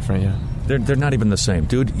 Extremely different. Yeah. They're not even the same,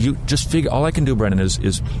 dude. You just figure. All I can do, Brennan,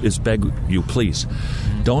 is beg you, please,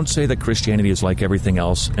 don't say that Christianity is like everything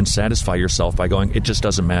else and satisfy yourself by going, it just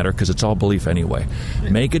doesn't matter because it's all belief anyway.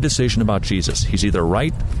 Make a decision about Jesus. He's either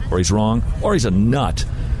right or he's wrong or he's a nut.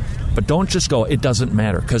 But don't just go, it doesn't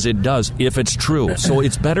matter, because it does if it's true. So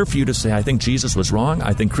it's better for you to say, I think Jesus was wrong,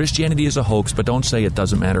 I think Christianity is a hoax, but don't say it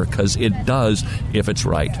doesn't matter, because it does if it's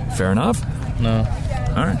right. Fair enough? No.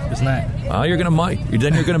 All right. It's not. Well, you're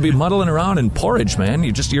gonna be muddling around in porridge, man.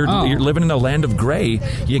 You're living in a land of gray.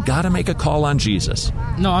 You got to make a call on Jesus.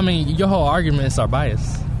 No, I mean, your whole arguments are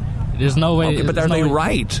biased. There's no way. Okay, but are they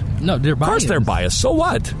right? No, they're biased. Of course they're biased. So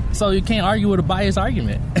what? So you can't argue with a biased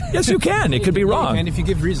argument. Yes, you can. It could be wrong. And if you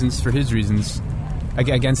give reasons for his reasons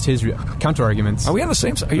against his counter-arguments. Are we on the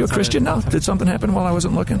same side? Are you a Christian now? Did something happen while I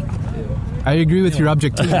wasn't looking? I agree with your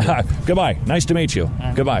objectivity. Goodbye. Nice to meet you.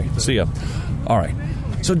 Goodbye. See ya. All right.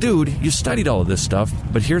 So, dude, you studied all of this stuff,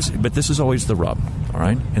 but this is always the rub, all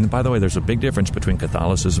right? And by the way, there's a big difference between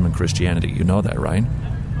Catholicism and Christianity. You know that, right?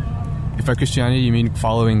 If by Christianity you mean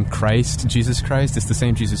following Christ, Jesus Christ, it's the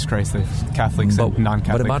same Jesus Christ that Catholics and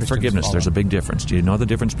non-Catholic But about Christians forgiveness, follow. There's a big difference. Do you know the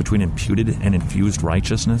difference between imputed and infused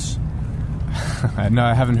righteousness? No,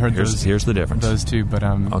 I haven't heard Here's the difference. Those two, but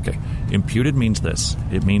Okay. Imputed means this.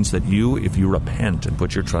 It means that if you repent and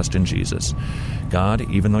put your trust in Jesus, God,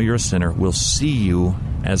 even though you're a sinner, will see you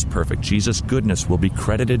as perfect. Jesus' goodness will be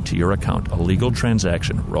credited to your account. A legal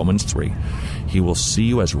transaction, Romans 3. He will see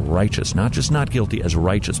you as righteous, not just not guilty, as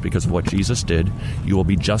righteous because of what Jesus did. You will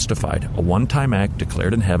be justified. A one-time act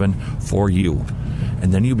declared in heaven for you.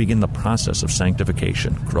 And then you begin the process of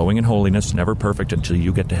sanctification, growing in holiness, never perfect until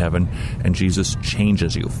you get to heaven, and Jesus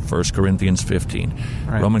changes you. 1 Corinthians 15.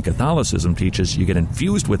 Right. Roman Catholicism teaches you get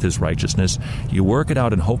infused with his righteousness, you work it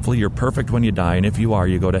out, and hopefully you're perfect when you die, and if you are,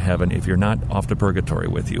 you go to heaven. If you're not, off to purgatory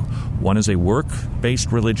with you. One is a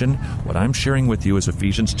work-based religion. What I'm sharing with you is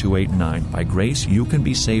Ephesians 2:8-9. By grace, you can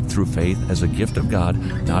be saved through faith as a gift of God,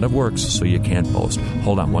 not of works, so you can't boast.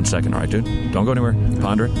 Hold on 1 second, all right, dude? Don't go anywhere.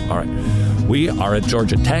 Ponder it. All right. We are at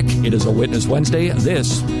Georgia Tech. It is a Witness Wednesday.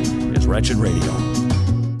 This is Wretched Radio.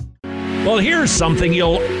 Well, here's something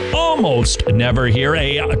you'll almost never hear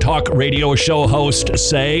a talk radio show host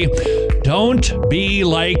say. Don't be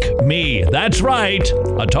like me. That's right.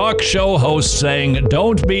 A talk show host saying,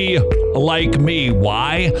 don't be like me.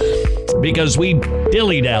 Why? Because we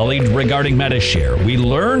dilly-dallied regarding Medi-Share. We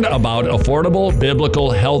learned about affordable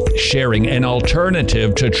biblical health sharing, an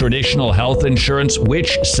alternative to traditional health insurance,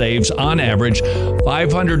 which saves on average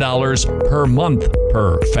 $500 per month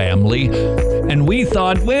per family. And we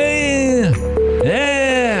thought,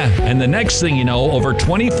 and the next thing you know, over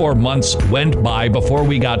 24 months went by before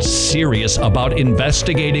we got serious about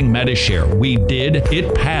investigating Medi-Share. We did.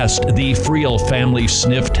 It passed the Friel family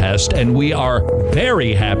sniff test, and we are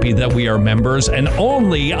very happy that we are members and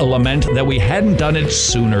only lament that we hadn't done it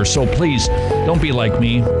sooner. So please, don't be like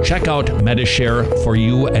me. Check out Medi-Share for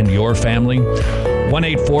you and your family.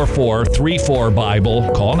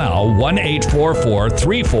 1-844-34-BIBLE. Call now.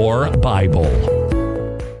 1-844-34-BIBLE.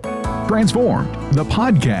 Transformed, the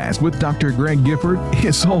podcast with Dr. Greg Gifford,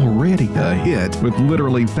 is already a hit with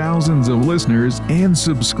literally thousands of listeners and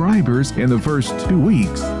subscribers in the first 2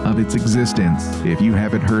 weeks of its existence. If you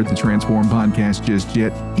haven't heard the Transformed podcast just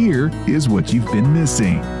yet, here is what you've been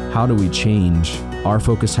missing. How do we change? Our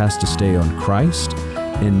focus has to stay on Christ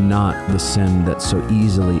and not the sin that so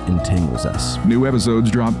easily entangles us. New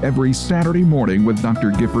episodes drop every Saturday morning with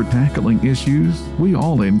Dr. Gifford tackling issues we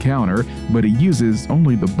all encounter, but he uses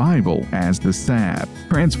only the Bible as the salve.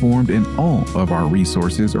 Transformed and all of our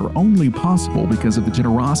resources are only possible because of the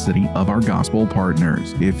generosity of our gospel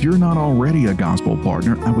partners. If you're not already a gospel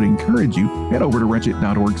partner, I would encourage you, head over to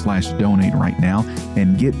wretched.org/donate right now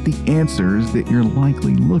and get the answers that you're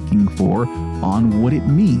likely looking for on what it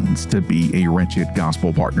means to be a Wretched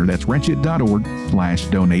gospel partner. That's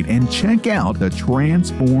wretched.org/donate, and check out the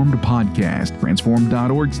Transformed podcast,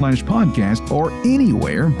 transformed.org/podcast, or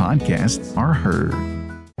anywhere podcasts are heard.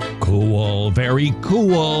 Cool, very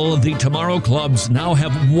cool. The Tomorrow Clubs now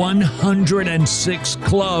have 106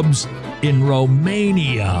 clubs in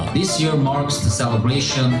Romania. This year marks the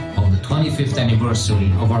celebration of the 25th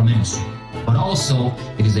anniversary of our ministry. But also,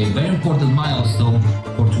 it is a very important milestone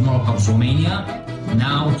for Tomorrow Clubs Romania.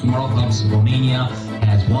 Now, Tomorrow Clubs Romania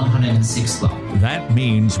has 106 clubs. That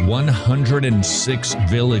means 106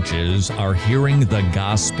 villages are hearing the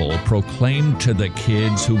gospel proclaimed to the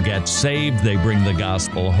kids who get saved. They bring the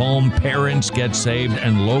gospel home, parents get saved,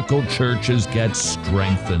 and local churches get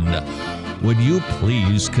strengthened. Would you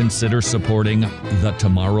please consider supporting the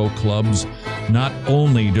Tomorrow Clubs? Not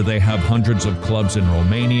only do they have hundreds of clubs in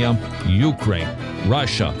Romania, Ukraine,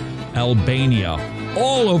 Russia, Albania,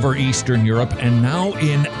 all over Eastern Europe, and now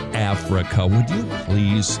in Africa. Would you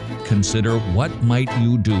please consider what might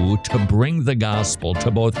you do to bring the gospel to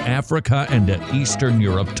both Africa and to Eastern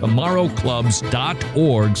Europe?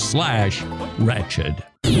 TomorrowClubs.org/wretched.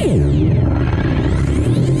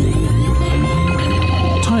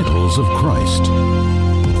 Titles of Christ.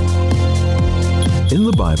 In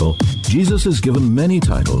the Bible, Jesus is given many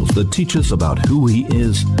titles that teach us about who he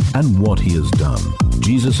is and what he has done.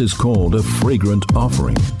 Jesus is called a fragrant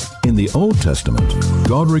offering. In the Old Testament,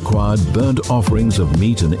 God required burnt offerings of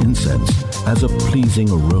meat and incense as a pleasing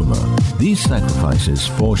aroma. These sacrifices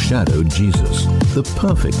foreshadowed Jesus, the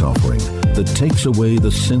perfect offering that takes away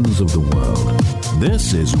the sins of the world.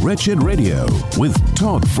 This is Wretched Radio with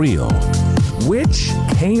Todd Friel. Which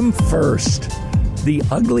came first, the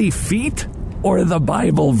ugly feet or the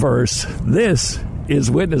Bible verse? This is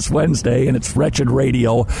Witness Wednesday, and it's Wretched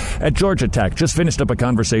Radio at Georgia Tech. Just finished up a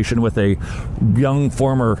conversation with a young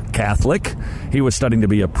former Catholic. He was studying to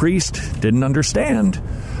be a priest, didn't understand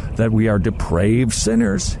that we are depraved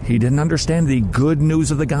sinners. He didn't understand the good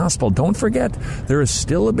news of the gospel. Don't forget, there is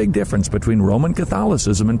still a big difference between Roman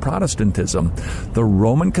Catholicism and Protestantism. The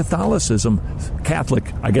Roman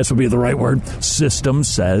Catholic, I guess would be the right word, system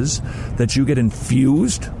says that you get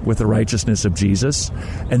infused with the righteousness of Jesus,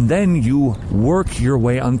 and then you work your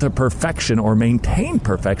way unto perfection or maintain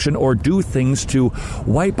perfection or do things to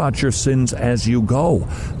wipe out your sins as you go.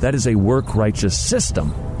 That is a work-righteous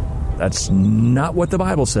system. That's not what the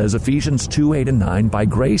Bible says. Ephesians 2, 8, and 9. By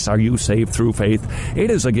grace are you saved through faith. It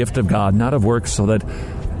is a gift of God, not of works, so that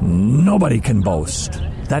nobody can boast.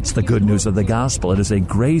 That's the good news of the gospel. It is a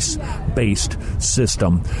grace-based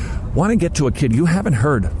system. Want to get to a kid. You haven't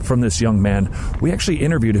heard from this young man. We actually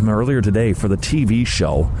interviewed him earlier today for the TV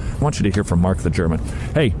show. I want you to hear from Mark the German.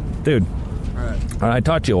 Hey, dude. All right. I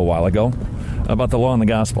talked to you a while ago about the law and the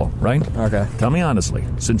gospel, right? Okay. Tell me honestly,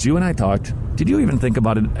 since you and I talked, did you even think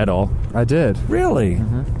about it at all? I did. Really?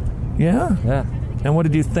 Mm-hmm. Yeah? Yeah. And what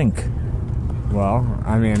did you think? Well,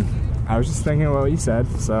 I mean, I was just thinking what you said.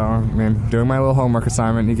 So, I mean, doing my little homework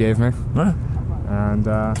assignment you gave me. Huh? And,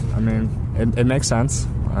 I mean, it makes sense.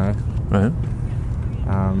 Right.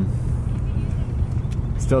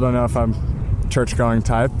 Still don't know if I'm church-going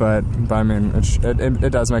type, but I mean,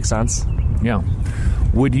 it does make sense. Yeah.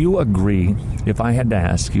 Would you agree, if I had to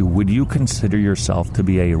ask you, would you consider yourself to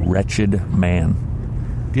be a wretched man?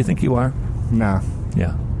 Do you think you are? No.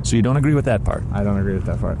 Yeah. So you don't agree with that part? I don't agree with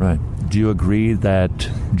that part. Right. Do you agree that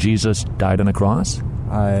Jesus died on a cross?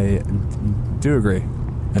 I do agree.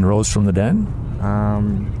 And rose from the dead?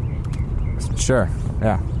 Sure.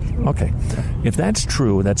 Yeah. Okay. If that's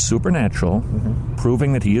true, that's supernatural,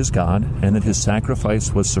 proving that he is God and that his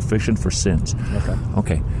sacrifice was sufficient for sins.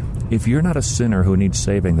 Okay. If you're not a sinner who needs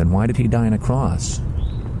saving, then why did he die on a cross?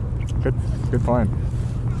 Good point.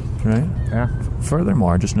 Right? Yeah.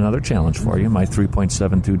 Furthermore, just another challenge for you. My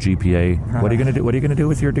 3.72 GPA. What are you going to do? What are you going to do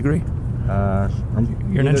with your degree?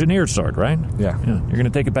 You're an engineer sort, right? Yeah. You're going to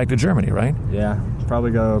take it back to Germany, right? Yeah.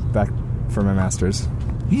 Probably go back for my master's.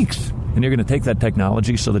 Eeks. And you're going to take that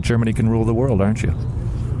technology so that Germany can rule the world, aren't you?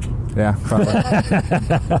 Yeah, probably.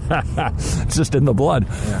 It's just in the blood.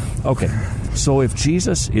 Yeah. Okay. So if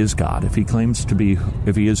Jesus is God, if he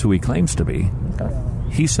is who he claims to be,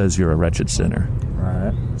 he says you're a wretched sinner.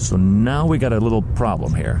 Right. So now we got a little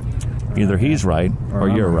problem here. Either he's right or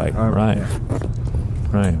you're right. Right. Yeah.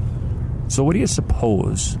 Right. So what do you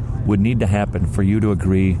suppose would need to happen for you to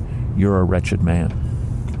agree you're a wretched man?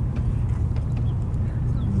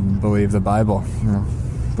 Believe the Bible.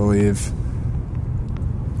 Believe.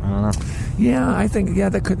 I don't know. Yeah, I think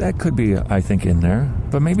that could be I think in there,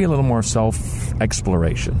 but maybe a little more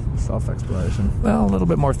self-exploration. Self-exploration. Well, a little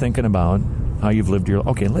bit more thinking about how you've lived your.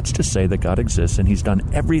 Okay, let's just say that God exists and He's done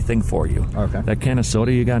everything for you. Okay. That can of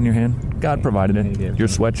soda you got in your hand, God provided it. Your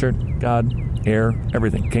sweatshirt, God, air,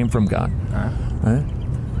 everything came from God. All right.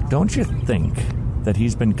 Right? Don't you think that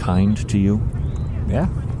He's been kind to you? Yeah.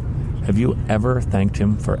 Have you ever thanked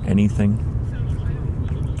Him for anything?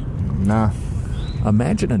 No.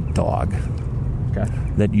 Imagine a dog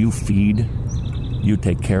that you feed, you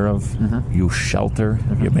take care of, you shelter,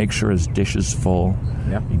 you make sure his dish is full,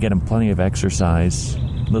 you get him plenty of exercise,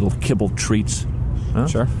 little kibble treats. Huh?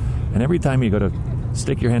 Sure. And every time you go to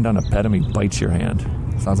stick your hand down to pet him, he bites your hand.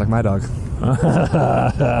 Sounds like my dog.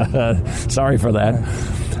 Sorry for that.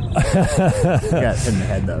 He got hit in the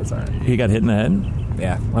head, though. Sorry. He got hit in the head?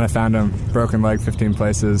 Yeah. When I found him, broken leg, 15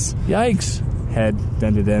 places. Yikes. Head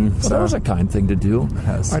dented in. Well, that was a kind thing to do. All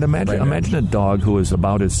right, imagine a dog who is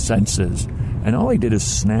about his senses, and all he did is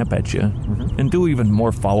snap at you and do even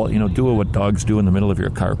more foul. Do what dogs do in the middle of your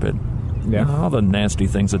carpet. Yeah. All the nasty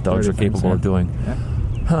things that dogs are capable of doing. Yeah.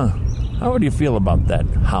 Huh. How would you feel about that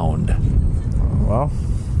hound? Well,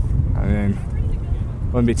 I mean,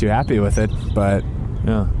 wouldn't be too happy with it, but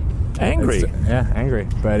yeah. Angry. Angry.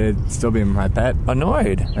 But it'd still be my pet.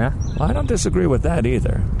 Annoyed. Yeah. Well, I don't disagree with that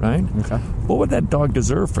either, right? Okay. What would that dog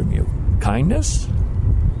deserve from you? Kindness?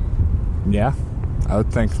 Yeah. I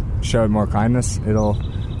would think show it more kindness. It'll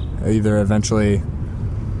either eventually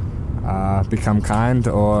become kind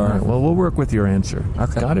or... Right, well, we'll work with your answer.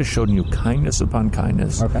 Okay. God has shown you kindness upon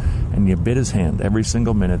kindness. Okay. And you bit his hand every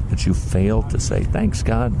single minute that you failed to say, thanks,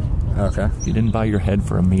 God. Okay. You didn't buy your head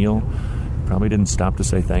for a meal. Probably didn't stop to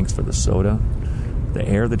say thanks for the soda. The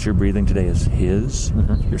air that you're breathing today is His.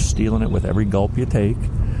 You're stealing it with every gulp you take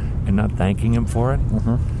and not thanking Him for it.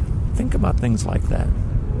 Think about things like that.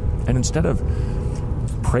 And instead of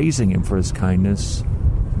praising Him for His kindness,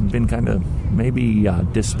 been kind of maybe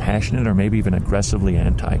dispassionate or maybe even aggressively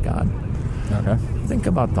anti-God. Okay. Think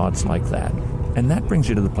about thoughts like that. And that brings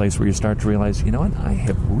you to the place where you start to realize, you know what, I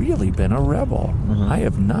have really been a rebel. I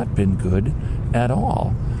have not been good at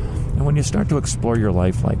all. And when you start to explore your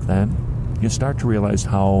life like that, you start to realize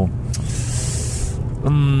how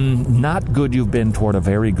not good you've been toward a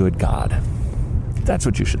very good God. That's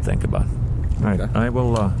what you should think about. All right,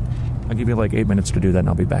 I'll give you like 8 minutes to do that, and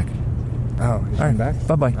I'll be back. Oh, you're coming back?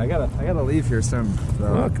 Bye-bye. I gotta leave here soon.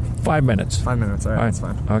 So. 5 minutes. 5 minutes, all right, that's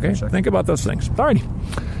fine. Okay, think about those things. All righty.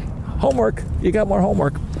 Homework. You got more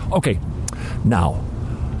homework. Okay, now,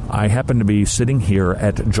 I happen to be sitting here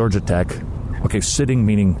at Georgia Tech. Okay, sitting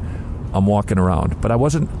meaning I'm walking around. But I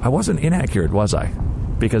wasn't inaccurate, was I?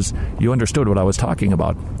 Because you understood what I was talking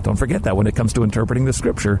about. Don't forget that when it comes to interpreting the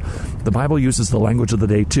Scripture, the Bible uses the language of the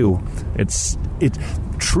day too.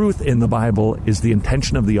 Truth in the Bible is the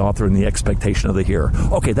intention of the author and the expectation of the hearer.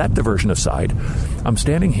 Okay, that diversion aside, I'm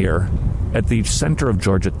standing here at the center of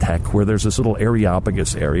Georgia Tech, where there's this little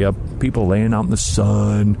Areopagus area, people laying out in the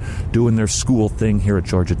sun, doing their school thing here at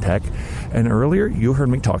Georgia Tech. And earlier, you heard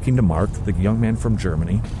me talking to Mark, the young man from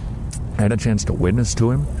Germany. I had a chance to witness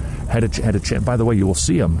to him. Had a chance. By the way, you will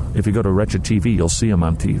see him if you go to Wretched TV. You'll see him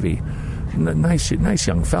on TV. Nice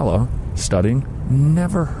young fellow studying.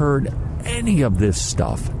 Never heard any of this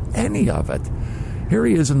stuff. Any of it. Here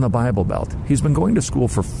he is in the Bible Belt. He's been going to school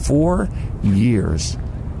for 4 years.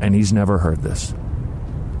 And he's never heard this.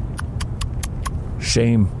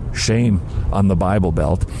 Shame on the Bible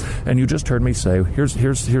Belt. And you just heard me say, here's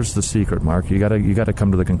the secret, Mark. You gotta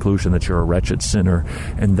come to the conclusion that you're a wretched sinner,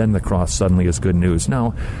 and then the cross suddenly is good news.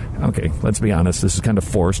 Now, okay, let's be honest. This is kind of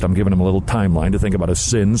forced. I'm giving him a little timeline to think about his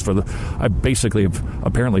sins. I basically have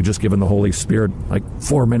apparently just given the Holy Spirit like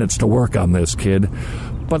 4 minutes to work on this kid.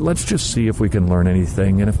 But let's just see if we can learn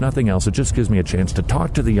anything. And if nothing else, it just gives me a chance to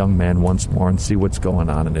talk to the young man once more and see what's going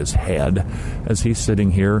on in his head as he's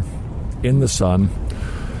sitting here in the sun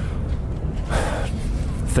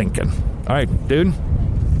thinking. All right, dude,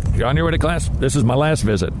 you're on your way to class. This is my last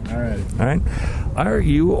visit. All right. All right. Are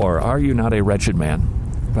you or are you not a wretched man?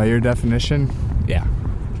 By your definition, yeah.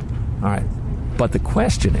 All right. But the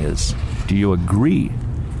question is, do you agree?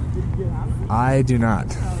 I do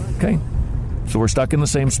not. Okay. So we're stuck in the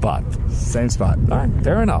same spot. Same spot. All right,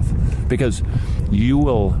 fair enough. Because you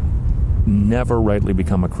will never rightly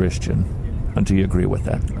become a Christian until you agree with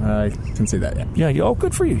that. I can see that, yeah. Yeah, oh,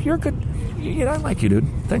 good for you. You're good. I like you, dude.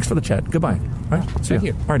 Thanks for the chat. Goodbye. All right, see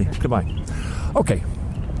you. All righty, goodbye. Okay.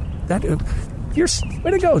 You're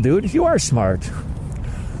way to go, dude. You are smart.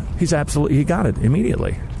 He got it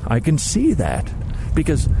immediately. I can see that.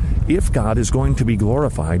 Because if God is going to be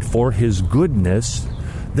glorified for his goodness,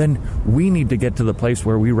 then we need to get to the place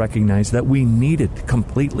where we recognize that we need it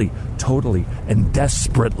completely, totally, and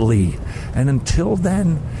desperately. And until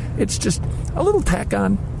then, it's just a little tack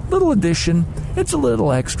on, little addition. It's a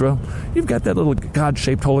little extra. You've got that little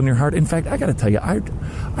God-shaped hole in your heart. In fact, I got to tell you, I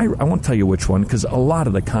won't tell you which one, because a lot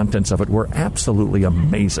of the contents of it were absolutely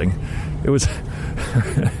amazing. It was,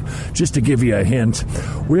 just to give you a hint,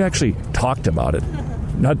 we actually talked about it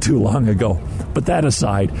not too long ago. But that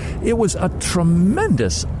aside, it was a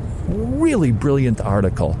tremendous, really brilliant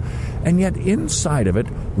article. And yet inside of it,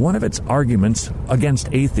 one of its arguments against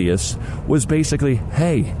atheists was basically,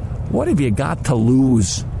 hey, what have you got to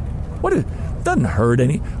lose? Doesn't hurt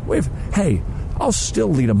any. Hey, I'll still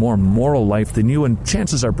lead a more moral life than you, and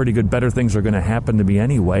chances are pretty good better things are going to happen to me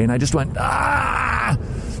anyway. And I just went,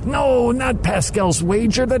 no, not Pascal's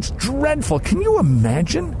wager. That's dreadful. Can you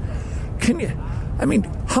imagine?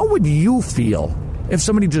 How would you feel if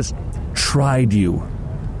somebody just tried you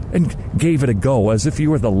and gave it a go as if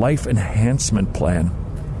you were the life enhancement plan?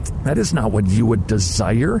 That is not what you would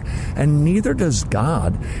desire, and neither does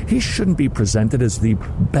God. He shouldn't be presented as the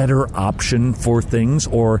better option for things,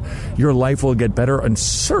 or your life will get better, and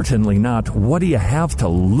certainly not, what do you have to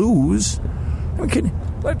lose?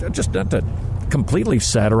 Just not to completely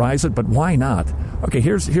satirize it, but why not? Okay,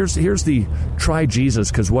 here's the try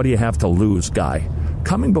Jesus, because what do you have to lose guy.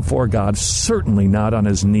 Coming before God, certainly not on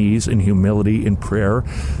his knees in humility, in prayer,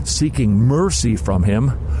 seeking mercy from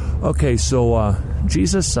him. Okay, so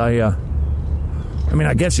Jesus, I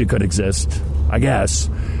guess you could exist, I guess,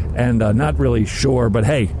 and not really sure, but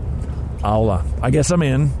hey, I guess I'm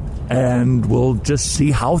in, and we'll just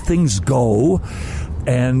see how things go.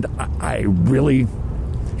 And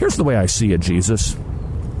here's the way I see it, Jesus.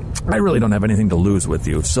 I really don't have anything to lose with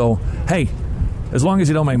you. So, hey, as long as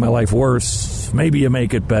you don't make my life worse, maybe you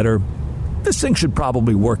make it better, this thing should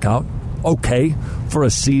probably work out okay for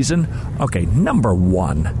a season. Okay, number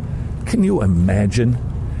one, can you imagine?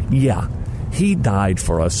 Yeah, He died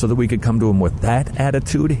for us so that we could come to him with that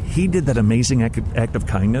attitude. He did that amazing act of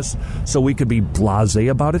kindness so we could be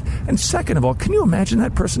blasé about it. And second of all, can you imagine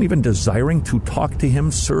that person even desiring to talk to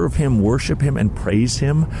him, serve him, worship him, and praise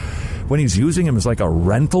him when he's using him as like a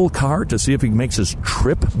rental car to see if he makes his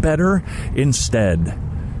trip better? Instead,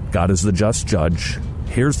 God is the just judge.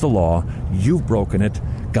 Here's the law. You've broken it.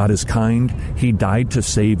 God is kind. He died to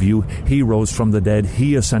save you. He rose from the dead.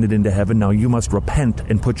 He ascended into heaven. Now you must repent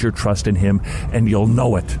and put your trust in him, and you'll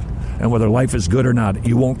know it. And whether life is good or not,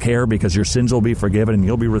 you won't care because your sins will be forgiven and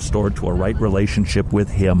you'll be restored to a right relationship with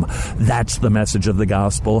him. That's the message of the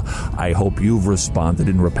gospel. I hope you've responded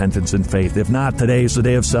in repentance and faith. If not, today's the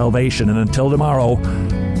day of salvation. And until tomorrow,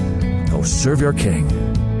 go serve your King.